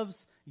loves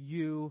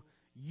you,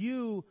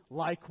 you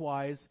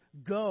likewise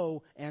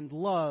go and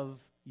love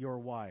your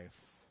wife.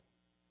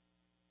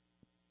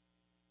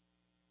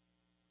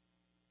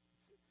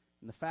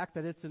 And the fact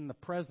that it's in the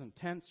present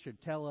tense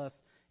should tell us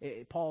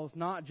Paul is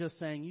not just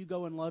saying, you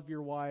go and love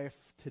your wife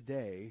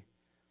today,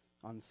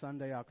 on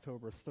Sunday,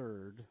 October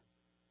 3rd,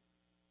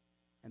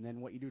 and then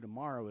what you do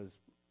tomorrow is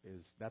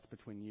that's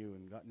between you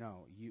and God.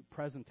 No,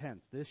 present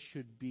tense. This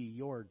should be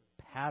your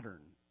pattern.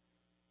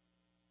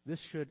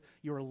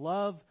 Your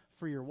love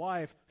for your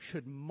wife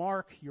should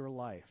mark your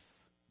life.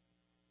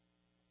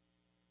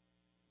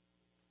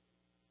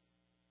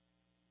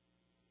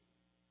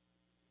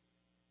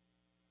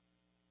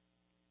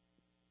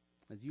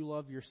 As you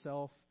love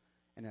yourself,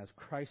 and as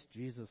Christ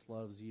Jesus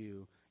loves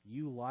you,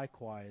 you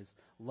likewise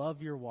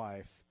love your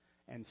wife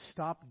and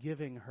stop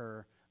giving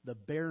her the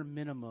bare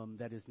minimum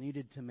that is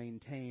needed to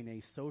maintain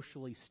a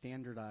socially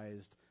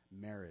standardized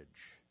marriage.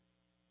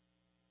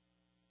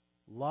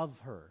 Love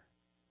her.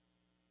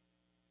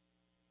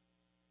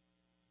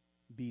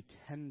 Be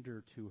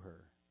tender to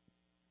her.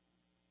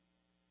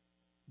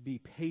 Be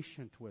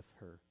patient with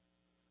her.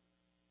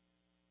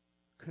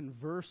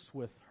 Converse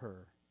with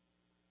her.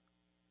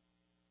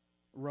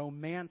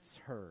 Romance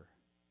her.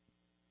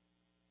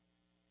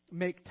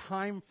 Make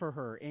time for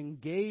her.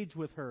 Engage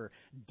with her.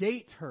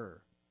 Date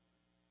her.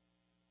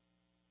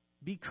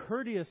 Be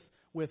courteous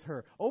with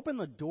her. Open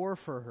the door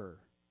for her.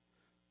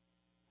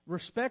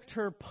 Respect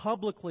her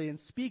publicly and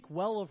speak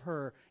well of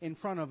her in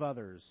front of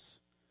others.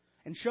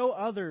 And show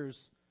others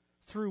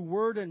through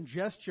word and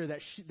gesture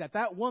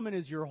that woman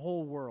is your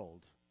whole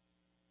world.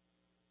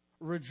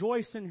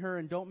 Rejoice in her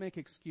and don't make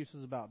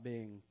excuses about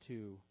being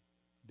too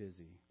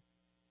busy.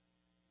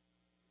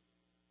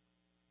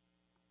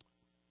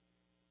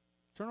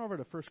 Turn over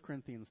to 1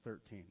 Corinthians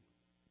 13,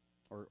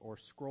 or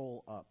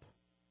scroll up.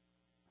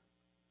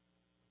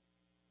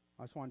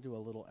 I just want to do a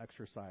little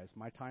exercise.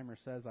 My timer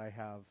says I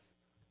have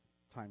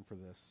time for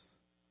this.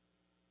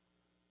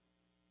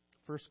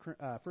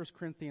 1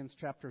 Corinthians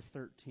chapter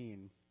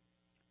 13.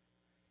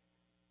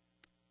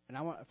 And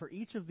for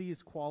each of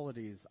these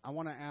qualities, I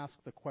want to ask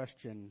the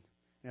question,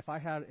 And if I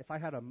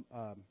had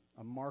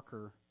a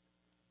marker,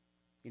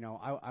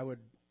 I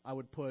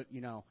would put,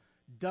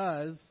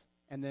 does,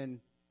 and then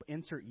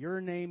insert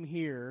your name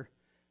here,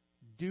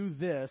 do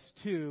this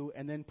too,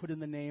 and then put in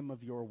the name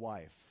of your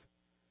wife.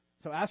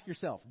 So ask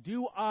yourself,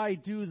 do I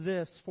do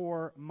this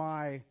for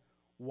my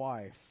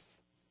wife?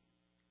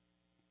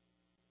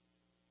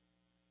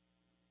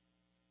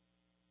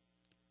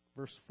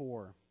 Verse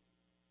 4.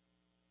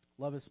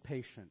 Love is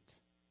patient.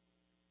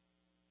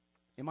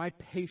 Am I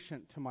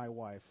patient to my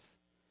wife?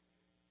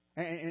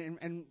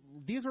 And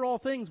these are all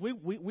things we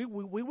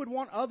would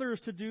want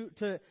others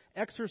to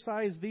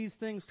exercise these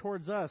things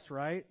towards us,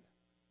 right?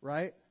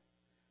 Right?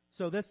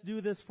 So let's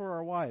do this for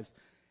our wives.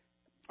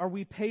 Are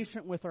we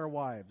patient with our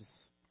wives?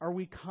 Are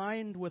we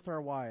kind with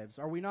our wives?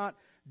 Are we not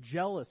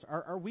jealous?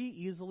 Are we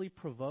easily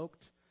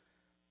provoked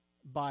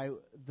by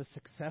the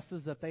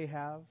successes that they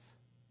have?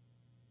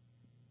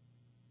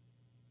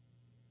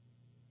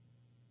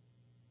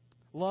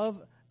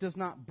 Love does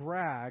not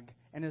brag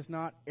and is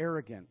not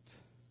arrogant.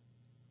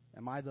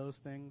 Am I those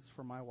things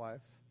for my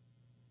wife?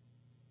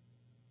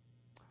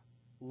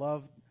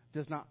 Love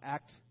does not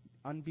act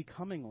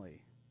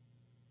unbecomingly.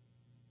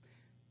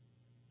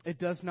 It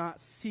does not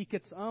seek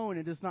its own.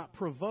 It is not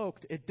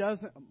provoked. It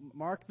doesn't,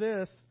 mark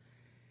this,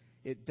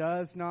 it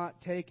does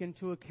not take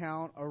into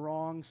account a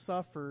wrong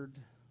suffered.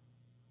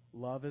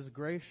 Love is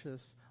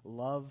gracious.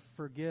 Love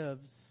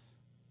forgives.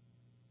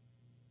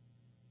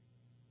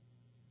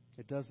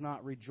 It does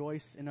not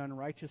rejoice in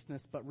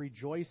unrighteousness, but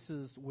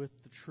rejoices with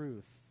the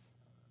truth.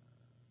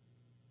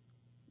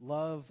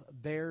 Love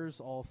bears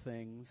all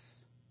things,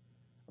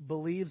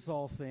 believes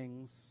all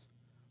things,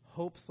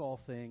 hopes all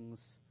things,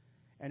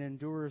 and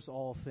endures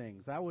all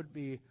things. That would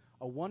be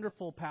a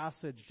wonderful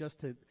passage just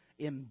to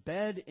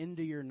embed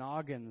into your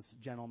noggins,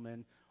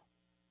 gentlemen.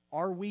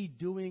 Are we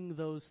doing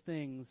those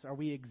things? Are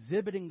we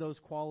exhibiting those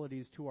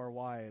qualities to our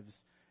wives,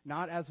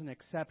 not as an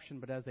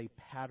exception, but as a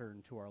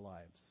pattern to our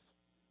lives?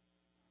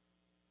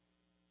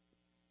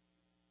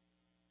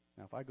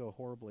 Now, if I go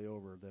horribly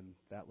over, then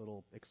that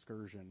little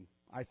excursion,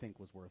 I think,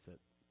 was worth it.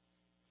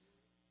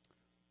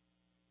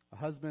 A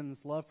husband's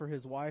love for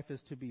his wife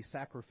is to be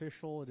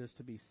sacrificial. It is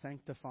to be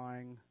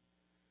sanctifying.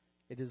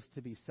 It is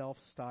to be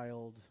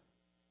self-styled.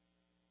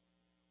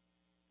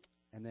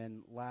 And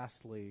then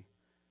lastly,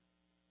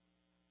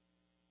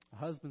 a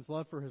husband's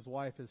love for his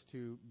wife is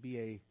to be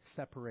a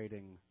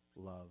separating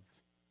love.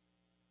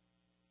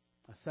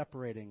 A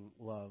separating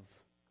love.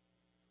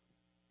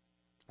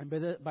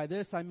 And by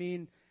this I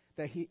mean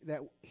that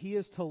he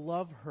is to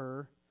love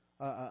her.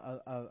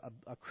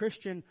 A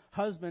Christian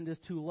husband is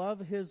to love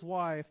his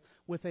wife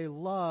with a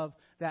love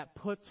that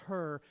puts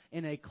her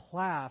in a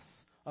class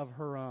of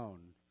her own.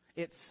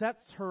 It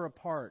sets her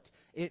apart.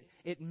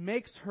 It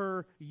makes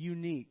her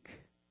unique.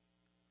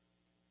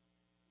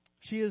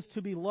 She is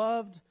to be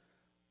loved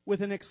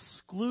with an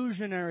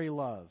exclusionary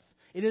love.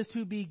 It is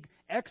to be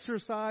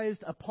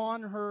exercised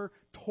upon her,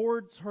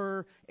 towards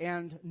her,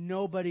 and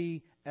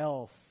nobody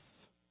else.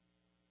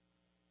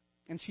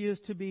 And she is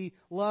to be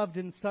loved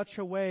in such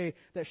a way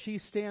that she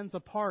stands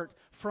apart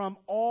from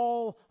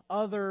all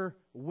other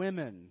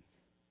women.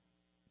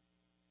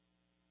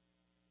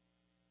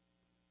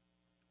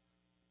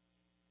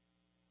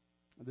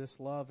 This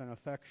love and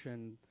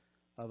affection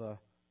of a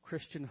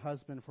Christian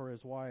husband for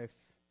his wife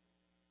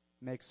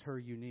makes her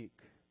unique,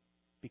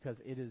 because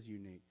it is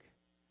unique.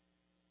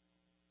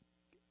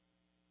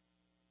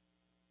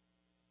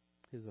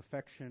 His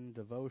affection,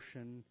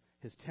 devotion,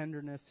 his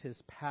tenderness,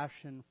 his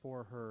passion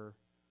for her,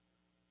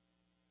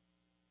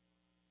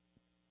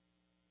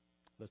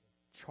 the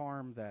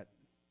charm that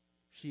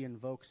she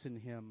invokes in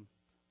him,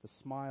 the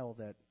smile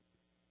that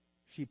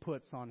she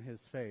puts on his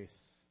face,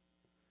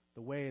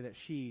 the way that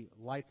she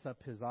lights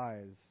up his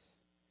eyes,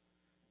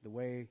 the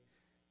way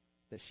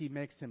that she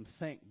makes him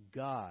thank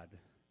God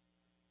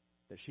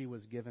that she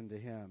was given to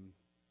him,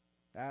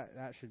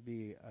 that should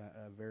be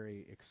a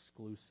very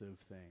exclusive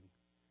thing.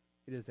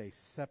 It is a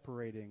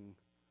separating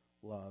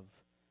love,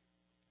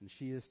 and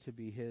she is to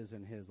be his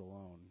and his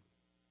alone.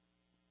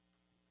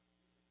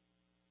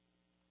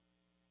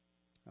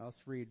 Now let's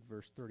read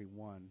verse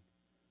 31.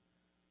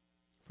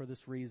 For this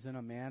reason,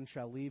 a man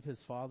shall leave his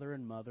father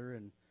and mother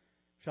and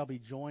shall be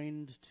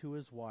joined to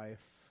his wife,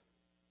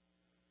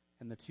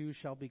 and the two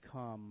shall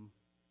become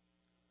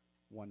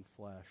one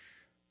flesh.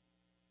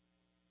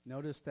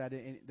 Notice that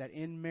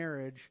in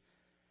marriage,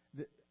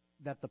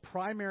 that the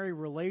primary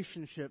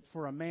relationship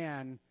for a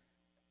man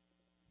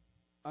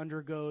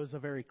undergoes a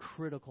very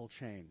critical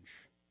change.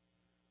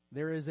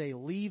 There is a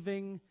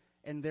leaving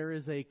and there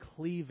is a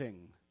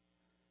cleaving.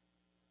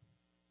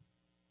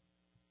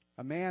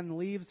 A man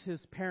leaves his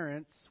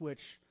parents,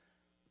 which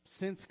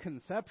since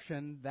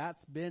conception,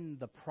 that's been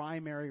the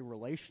primary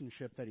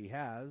relationship that he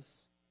has.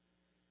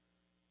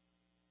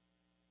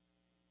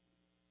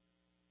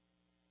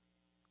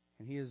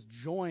 And he is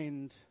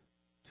joined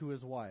to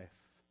his wife.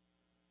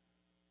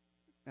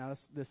 Now,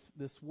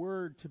 this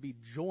word to be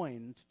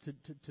joined,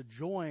 to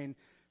join,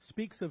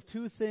 speaks of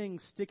two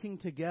things sticking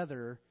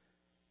together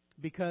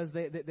because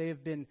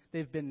they've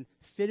been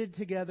fitted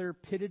together,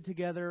 pitted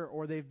together,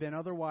 or they've been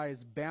otherwise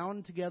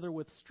bound together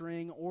with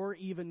string or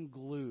even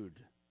glued.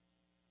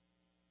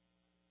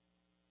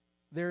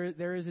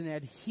 There is an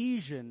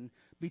adhesion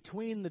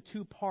between the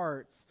two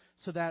parts,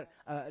 so that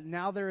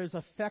now there is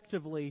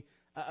effectively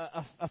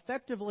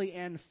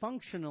and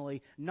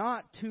functionally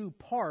not two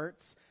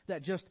parts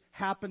that just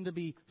happen to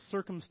be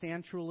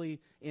circumstantially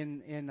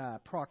in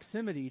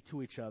proximity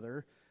to each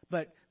other,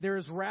 but there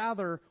is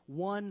rather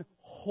one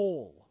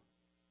whole.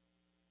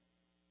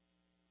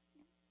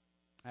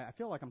 I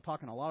feel like I'm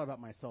talking a lot about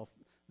myself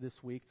this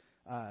week,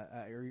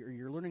 or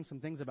you're learning some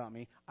things about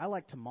me. I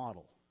like to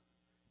model.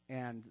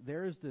 And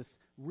there's this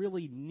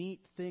really neat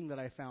thing that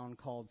I found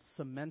called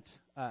cement,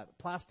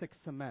 plastic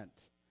cement.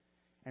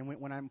 And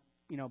when I'm,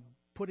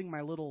 putting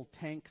my little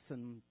tanks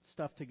and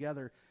stuff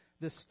together,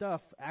 this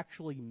stuff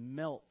actually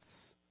melts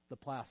the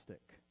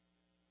plastic,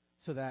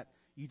 so that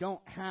you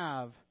don't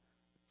have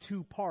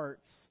two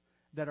parts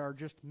that are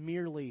just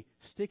merely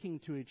sticking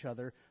to each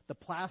other. The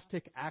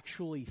plastic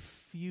actually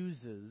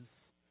fuses,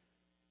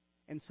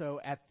 and so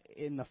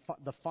in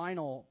the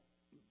final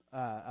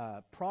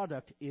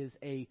product is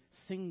a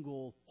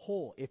single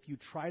whole. If you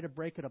try to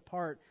break it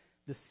apart,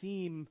 the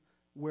seam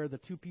where the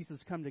two pieces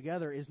come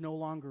together is no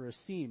longer a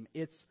seam.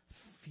 It's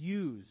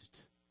fused.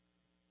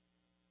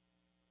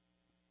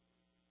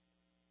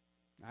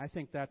 I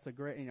think that's a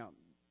great,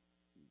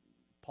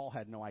 Paul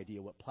had no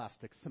idea what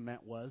plastic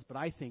cement was, but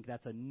I think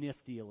that's a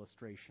nifty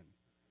illustration.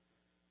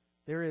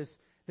 There is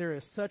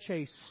such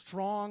a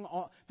strong,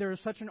 there is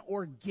such an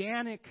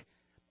organic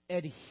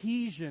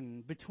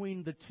adhesion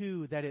between the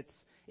two that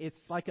it's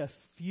like a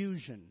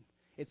fusion.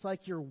 It's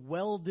like you're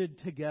welded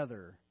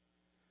together.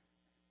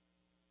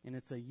 And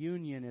it's a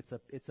union, it's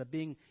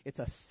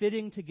a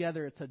fitting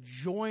together, it's a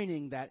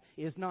joining that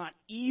is not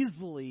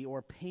easily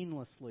or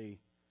painlessly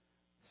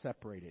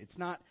separated. It's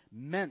not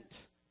meant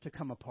to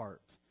come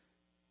apart.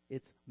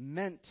 It's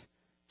meant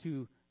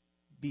to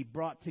be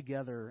brought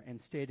together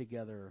and stay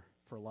together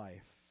for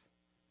life.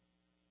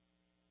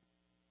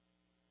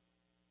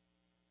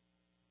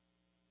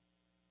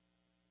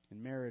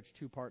 In marriage,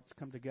 two parts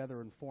come together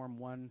and form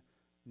one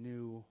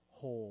new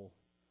whole.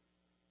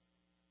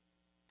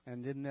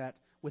 And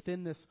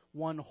within this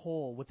one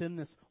whole, within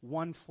this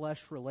one flesh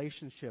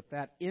relationship,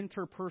 that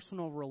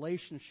interpersonal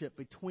relationship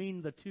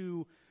between the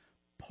two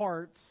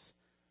parts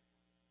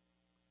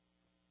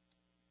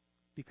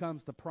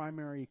becomes the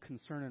primary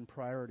concern and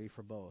priority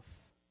for both.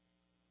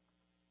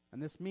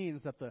 And this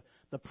means that the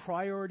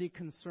priority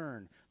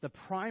concern, the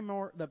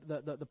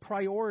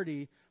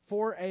priority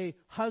for a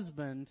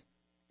husband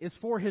is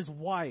for his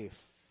wife.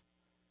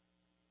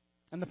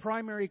 And the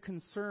primary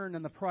concern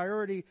and the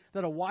priority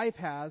that a wife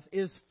has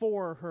is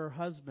for her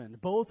husband.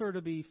 Both are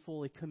to be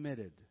fully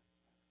committed.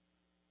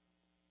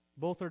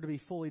 Both are to be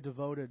fully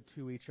devoted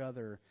to each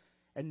other.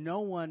 And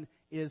no one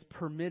is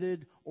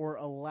permitted or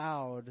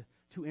allowed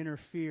to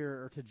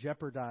interfere or to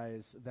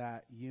jeopardize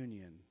that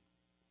union.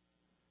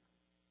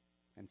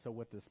 And so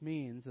what this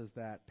means is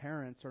that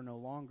parents are no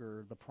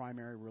longer the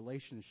primary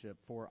relationship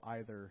for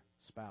either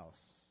spouse.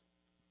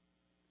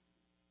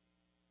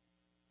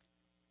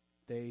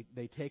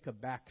 They take a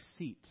back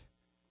seat.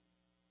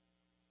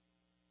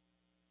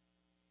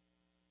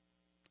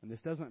 And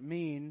this doesn't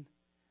mean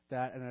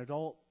that an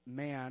adult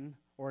man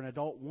or an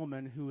adult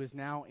woman who is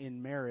now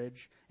in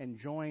marriage and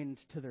joined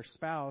to their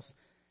spouse,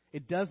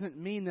 it doesn't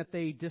mean that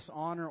they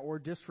dishonor or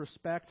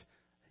disrespect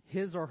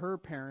his or her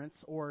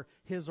parents or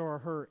his or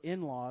her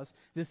in-laws.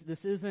 This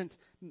isn't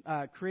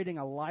creating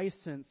a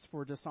license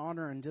for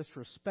dishonor and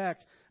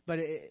disrespect, but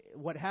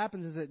what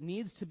happens is it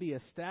needs to be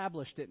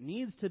established. It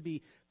needs to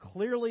be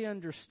clearly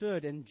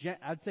understood and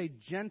I'd say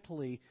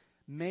gently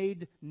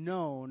made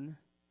known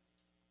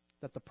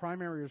that the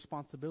primary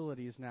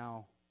responsibility is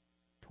now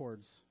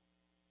towards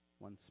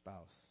one's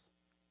spouse.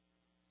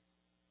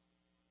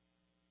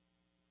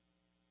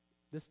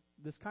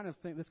 This kind of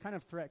thing, this kind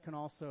of threat can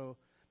also,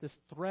 this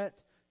threat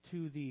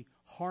to the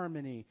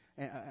harmony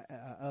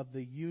of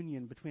the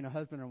union between a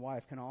husband and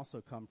wife can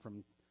also come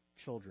from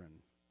children.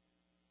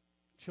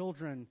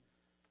 Children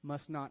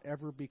must not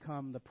ever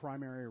become the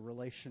primary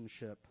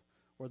relationship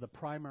or the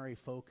primary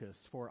focus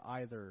for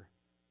either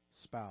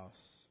spouse.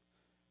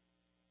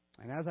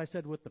 And as I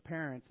said with the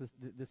parents,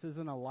 this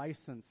isn't a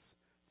license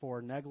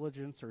for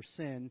negligence or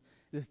sin.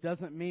 This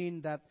doesn't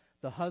mean that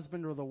the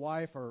husband or the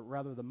wife, or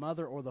rather the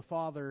mother or the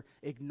father,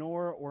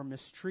 ignore or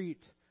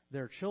mistreat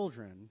their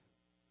children.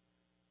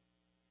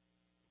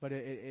 But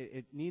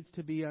it needs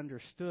to be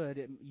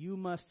understood. You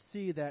must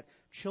see that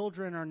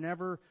children are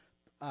never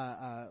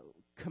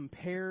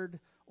compared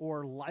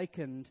or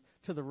likened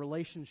to the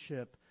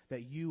relationship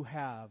that you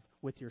have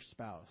with your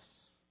spouse.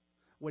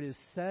 What is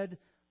said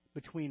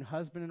between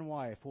husband and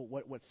wife,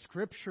 what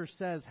Scripture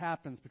says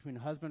happens between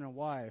husband and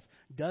wife,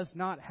 does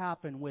not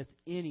happen with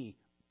any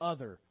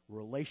other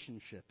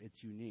relationship.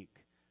 It's unique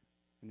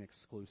and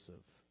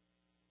exclusive.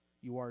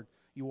 You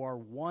are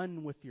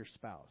one with your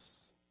spouse.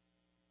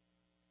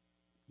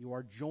 You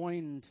are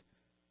joined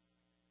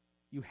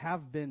You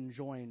have been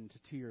joined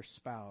to your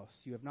spouse.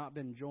 You have not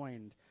been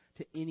joined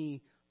to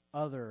any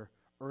other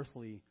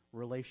earthly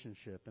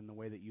relationship in the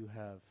way that you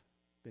have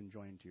been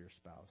joined to your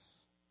spouse.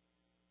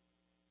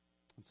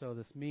 And so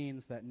this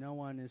means that no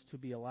one is to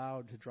be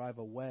allowed to drive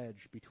a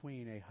wedge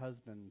between a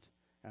husband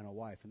and a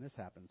wife. And this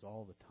happens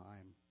all the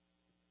time.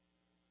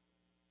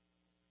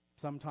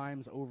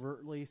 Sometimes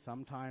overtly,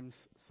 sometimes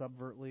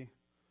subvertly.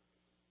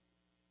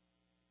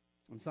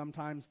 And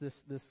sometimes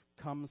this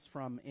comes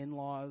from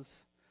in-laws.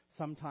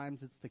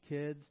 Sometimes it's the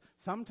kids.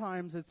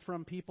 Sometimes it's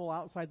from people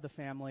outside the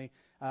family,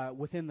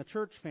 within the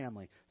church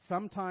family.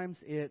 Sometimes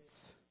it's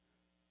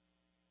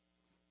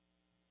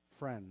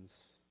friends.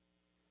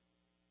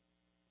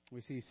 We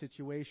see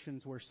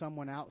situations where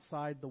someone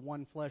outside the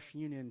one flesh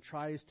union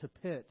tries to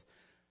pit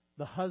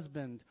the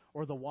husband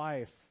or the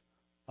wife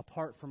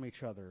apart from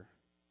each other,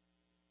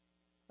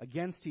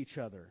 against each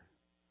other.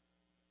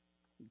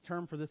 The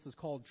term for this is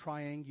called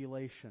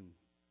triangulation.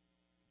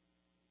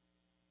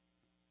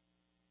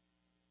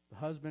 The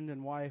husband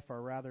and wife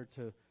are rather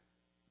to,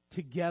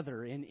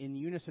 together, in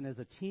unison as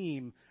a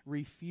team,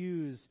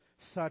 refuse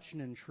such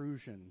an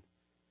intrusion.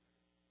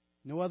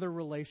 No other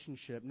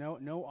relationship,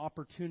 no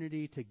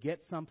opportunity to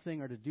get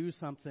something or to do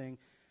something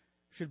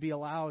should be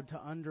allowed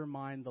to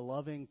undermine the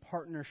loving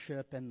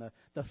partnership and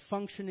the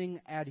functioning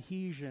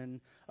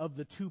adhesion of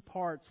the two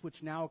parts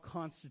which now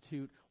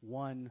constitute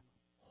one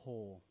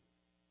whole.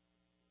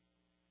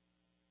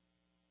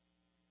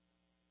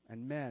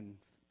 And men,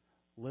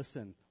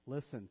 listen.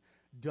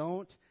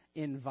 Don't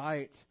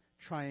invite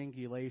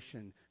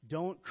triangulation.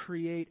 Don't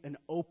create an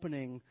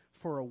opening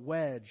for a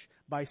wedge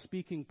by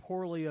speaking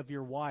poorly of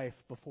your wife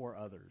before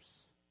others.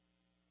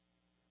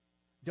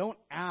 Don't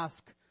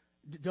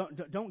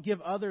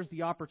give others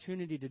the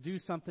opportunity to do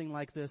something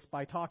like this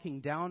by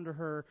talking down to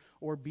her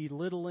or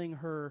belittling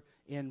her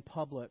in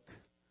public.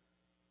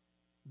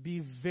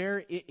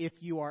 If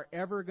you are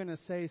ever going to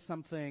say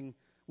something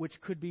which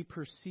could be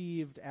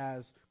perceived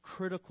as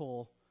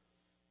critical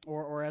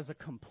or as a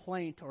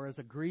complaint or as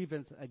a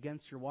grievance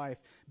against your wife,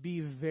 be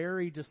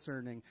very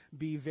discerning,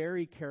 be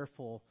very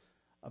careful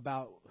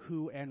about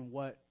who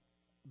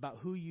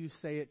you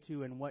say it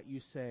to and what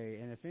you say,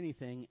 and if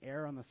anything,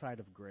 err on the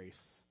side of grace.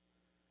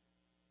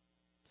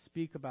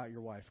 Speak about your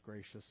wife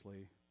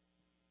graciously.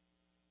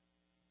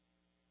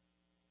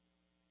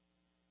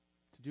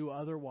 To do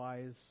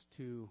otherwise,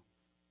 to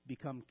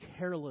become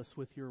careless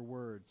with your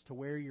words, to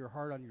wear your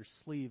heart on your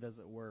sleeve, as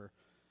it were,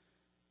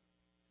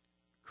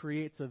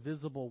 creates a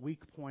visible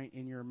weak point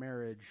in your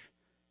marriage,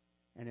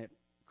 and it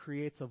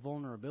creates a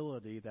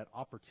vulnerability that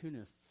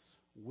opportunists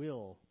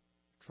will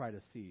try to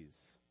seize.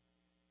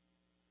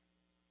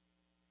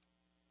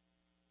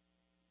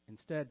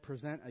 Instead,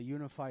 present a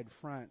unified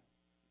front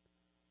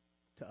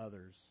to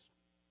others,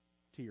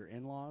 to your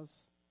in-laws,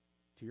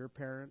 to your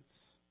parents,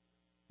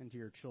 and to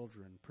your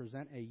children.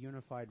 Present a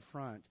unified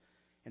front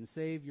and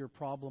save your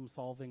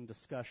problem-solving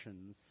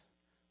discussions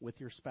with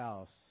your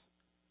spouse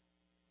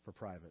for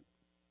private.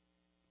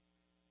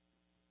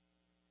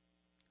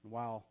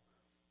 While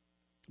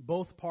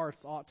both parts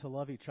ought to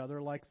love each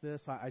other like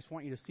this, I just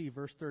want you to see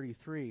verse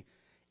 33.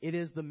 It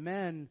is the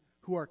men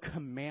who are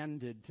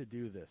commanded to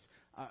do this.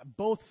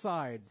 Both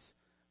sides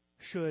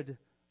should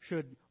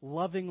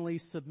lovingly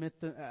submit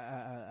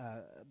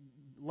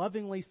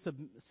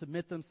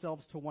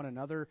themselves to one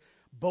another.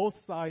 Both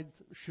sides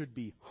should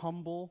be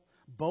humble.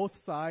 Both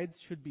sides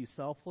should be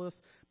selfless.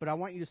 But I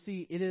want you to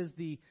see it is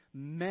the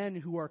men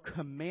who are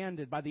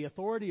commanded by the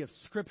authority of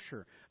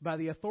Scripture, by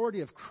the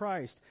authority of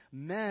Christ.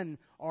 Men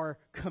are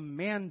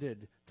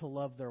commanded to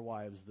love their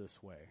wives this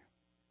way.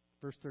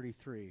 Verse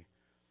 33.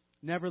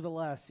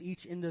 Nevertheless,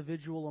 each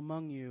individual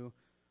among you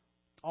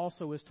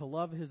also is to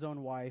love his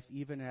own wife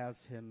even as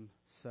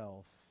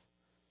himself.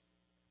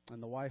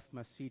 And the wife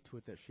must see to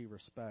it that she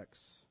respects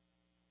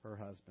her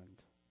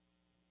husband.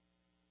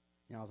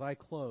 Now, as I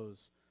close,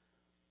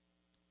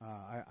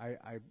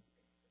 I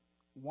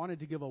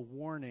wanted to give a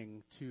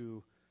warning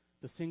to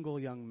the single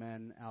young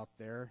men out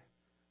there.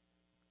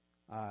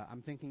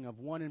 I'm thinking of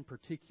one in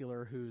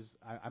particular who's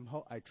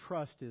I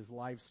trust is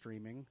live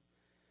streaming.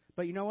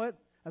 But you know what?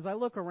 As I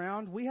look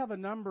around, we have a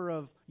number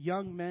of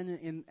young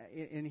men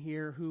in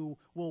here who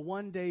will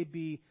one day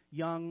be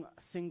young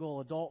single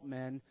adult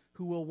men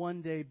who will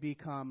one day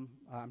become,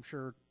 I'm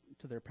sure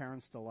to their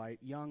parents' delight,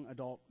 young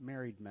adult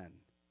married men.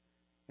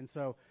 And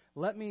so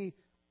let me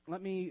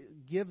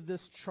give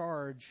this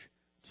charge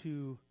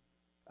to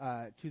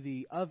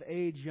the of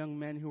age young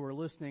men who are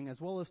listening, as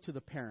well as to the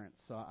parents.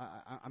 So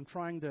I'm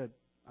trying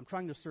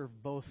to serve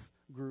both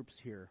groups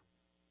here.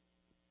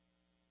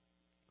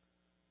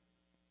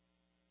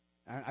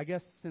 I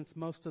guess since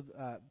most of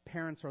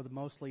parents are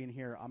mostly in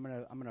here, I'm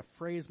gonna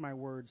phrase my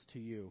words to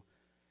you.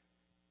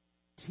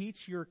 Teach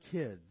your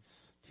kids,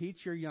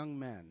 teach your young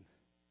men,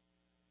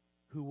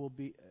 who will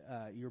be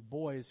your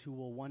boys who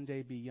will one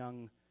day be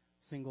young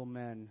single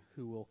men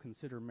who will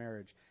consider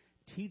marriage.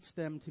 Teach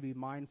them to be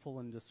mindful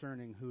and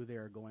discerning who they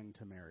are going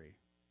to marry.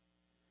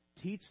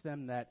 Teach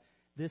them that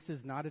this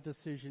is not a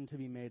decision to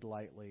be made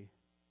lightly.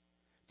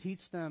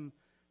 Teach them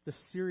the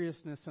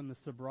seriousness and the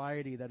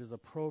sobriety that is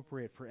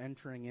appropriate for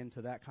entering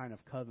into that kind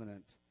of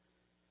covenant.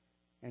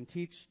 And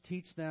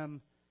teach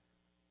them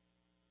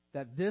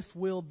that this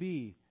will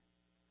be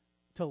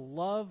to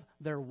love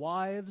their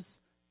wives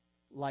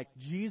like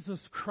Jesus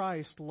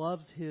Christ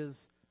loves His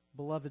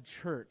beloved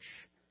church.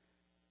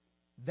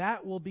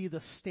 That will be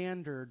the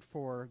standard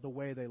for the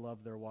way they love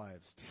their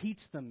wives. Teach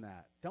them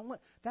that.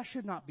 That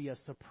should not be a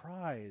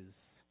surprise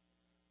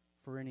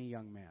for any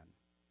young man.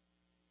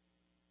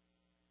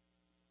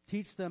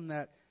 Teach them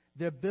that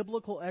the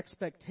biblical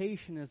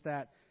expectation is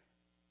that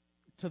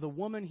to the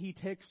woman he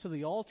takes to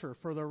the altar,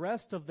 for the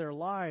rest of their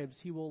lives,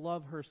 he will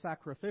love her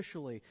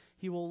sacrificially.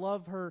 He will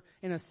love her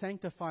in a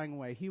sanctifying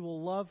way. He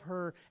will love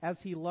her as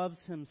he loves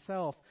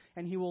himself.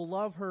 And he will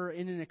love her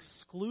in an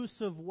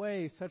exclusive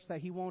way such that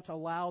he won't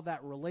allow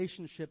that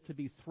relationship to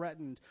be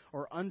threatened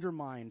or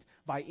undermined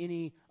by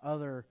any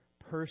other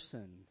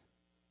person.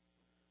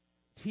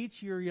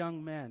 Teach your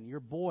young men,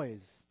 your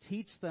boys,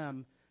 teach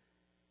them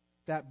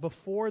that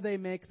before they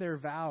make their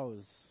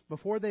vows,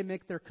 before they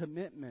make their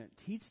commitment,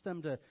 teach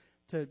them to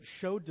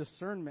show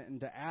discernment and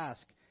to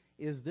ask,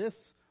 is this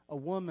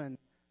woman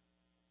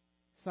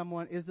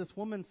someone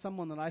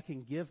that I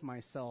can give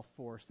myself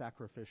for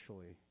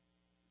sacrificially?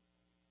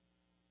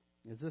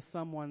 Is this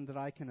someone that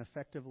I can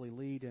effectively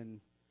lead in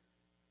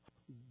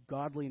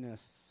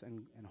godliness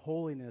and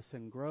holiness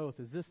and growth?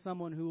 Is this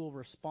someone who will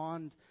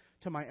respond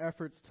to my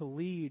efforts to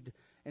lead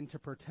and to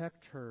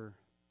protect her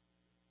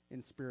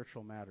in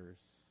spiritual matters?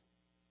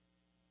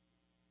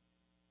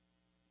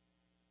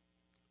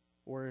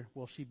 Or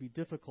will she be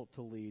difficult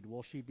to lead?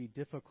 Will she be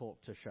difficult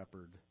to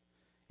shepherd?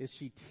 Is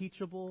she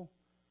teachable,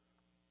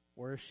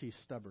 or is she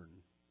stubborn?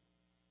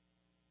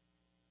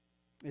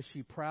 Is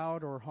she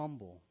proud or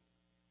humble?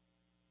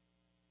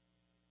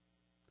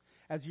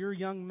 As your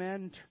young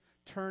men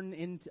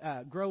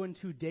grow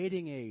into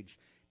dating age,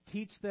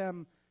 teach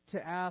them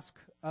to ask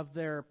of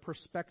their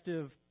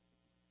prospective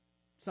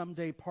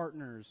someday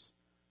partners,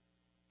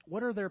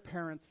 what are their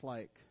parents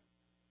like?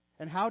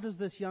 And how does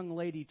this young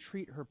lady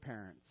treat her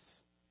parents?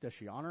 Does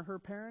she honor her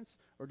parents,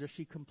 or does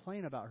she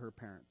complain about her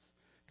parents?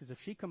 Because if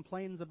she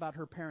complains about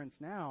her parents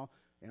now,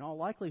 in all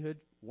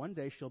likelihood, one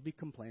day she'll be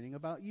complaining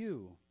about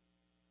you.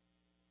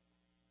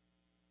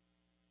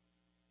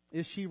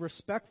 Is she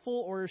respectful,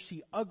 or is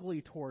she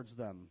ugly towards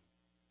them?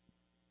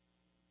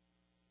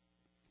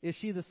 Is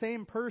she the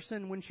same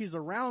person when she's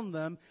around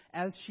them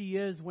as she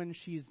is when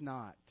she's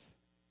not?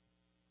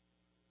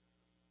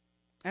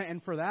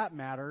 And for that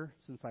matter,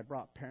 since I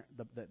brought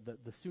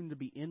the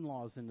soon-to-be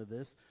in-laws into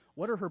this,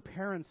 what are her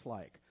parents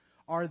like?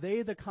 Are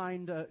they the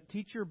kind,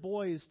 teach your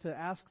boys to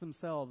ask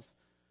themselves,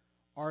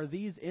 are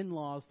these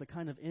in-laws the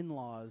kind of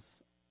in-laws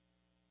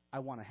I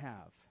want to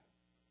have?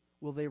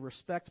 Will they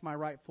respect my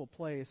rightful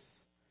place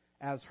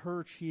as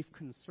her chief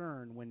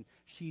concern when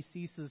she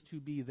ceases to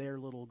be their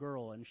little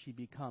girl and she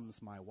becomes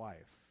my wife?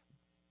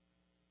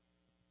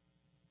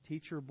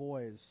 Teach your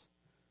boys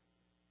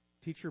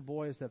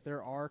that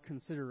there are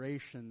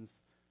considerations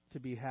to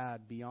be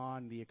had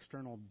beyond the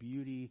external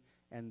beauty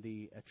and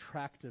the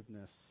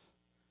attractiveness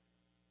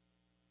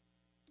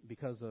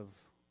because of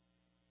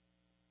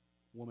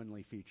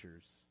womanly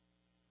features.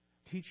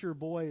 Teach your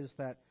boys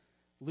that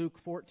Luke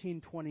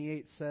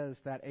 14:28 says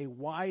that a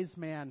wise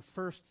man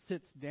first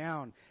sits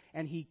down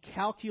and he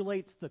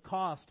calculates the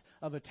cost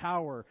of a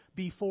tower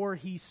before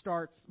he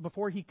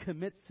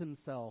commits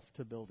himself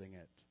to building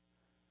it,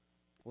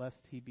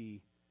 lest he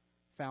be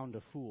found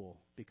a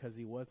fool because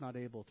he was not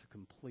able to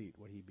complete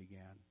what he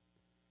began.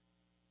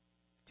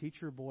 Teach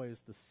your boys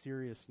the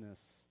seriousness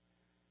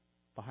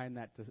behind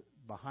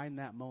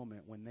that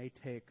moment when they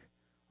take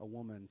a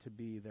woman to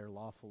be their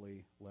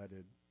lawfully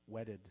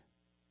wedded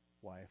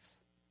wife.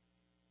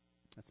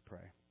 Let's pray.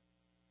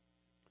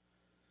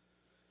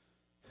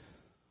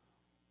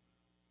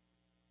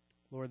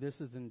 Lord, this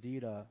is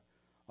indeed a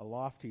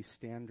lofty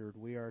standard.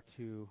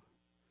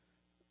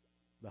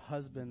 The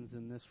husbands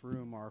in this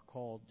room are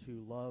called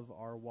to love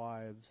our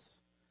wives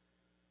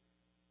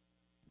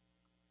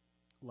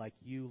like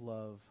you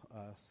love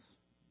us.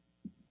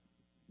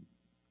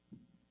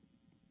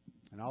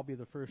 And I'll be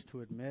the first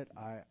to admit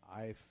I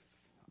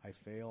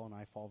fail and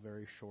I fall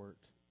very short.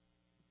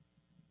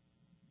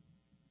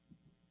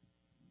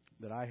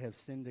 That I have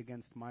sinned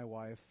against my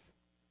wife.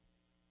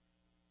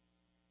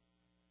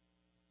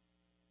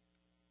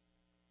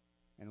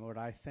 And Lord,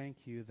 I thank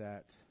you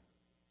that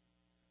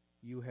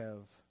you have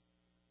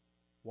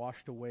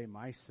washed away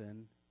my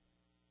sin.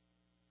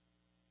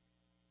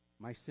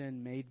 My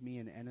sin made me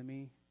an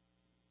enemy.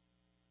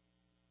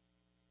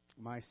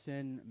 My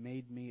sin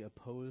made me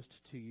opposed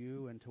to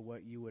you and to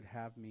what you would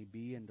have me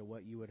be and to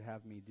what you would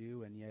have me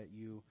do, and yet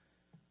you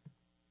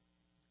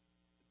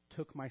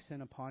took my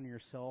sin upon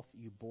yourself,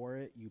 you bore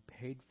it, you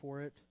paid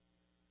for it,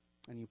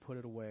 and you put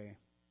it away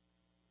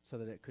so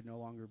that it could no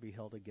longer be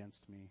held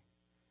against me.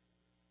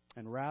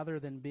 And rather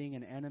than being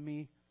an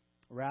enemy,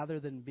 rather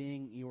than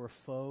being your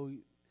foe,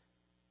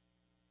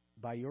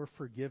 by your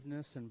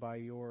forgiveness and by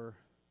your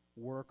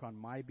work on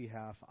my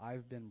behalf,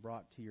 I've been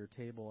brought to your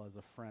table as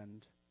a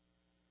friend.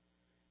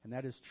 And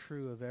that is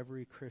true of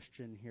every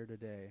Christian here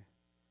today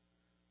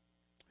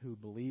who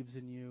believes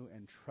in you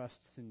and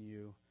trusts in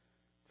you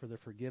for the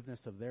forgiveness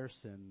of their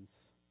sins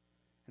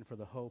and for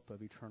the hope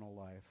of eternal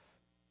life.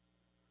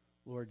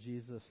 Lord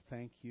Jesus,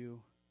 thank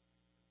you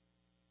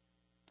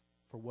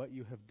for what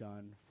you have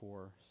done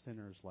for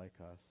sinners like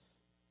us.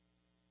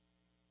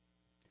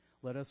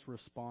 Let us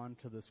respond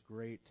to this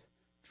great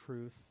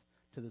truth,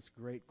 to this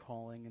great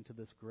calling, and to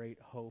this great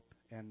hope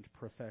and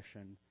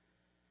profession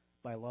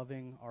by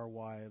loving our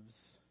wives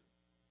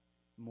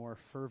more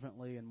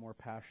fervently and more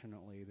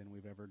passionately than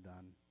we've ever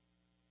done.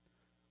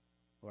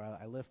 Lord,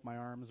 I lift my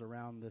arms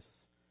around this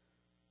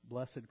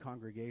blessed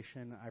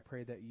congregation. I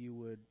pray that you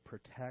would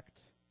protect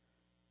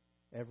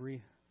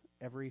every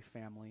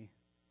family.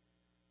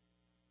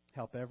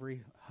 Help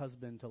every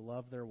husband to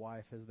love their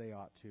wife as they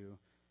ought to.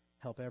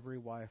 Help every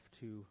wife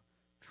to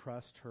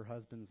trust her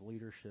husband's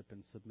leadership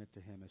and submit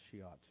to him as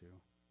she ought to.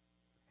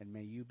 And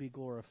may you be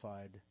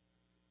glorified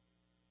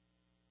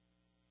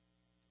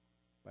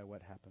by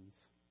what happens.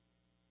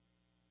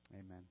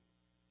 Amen.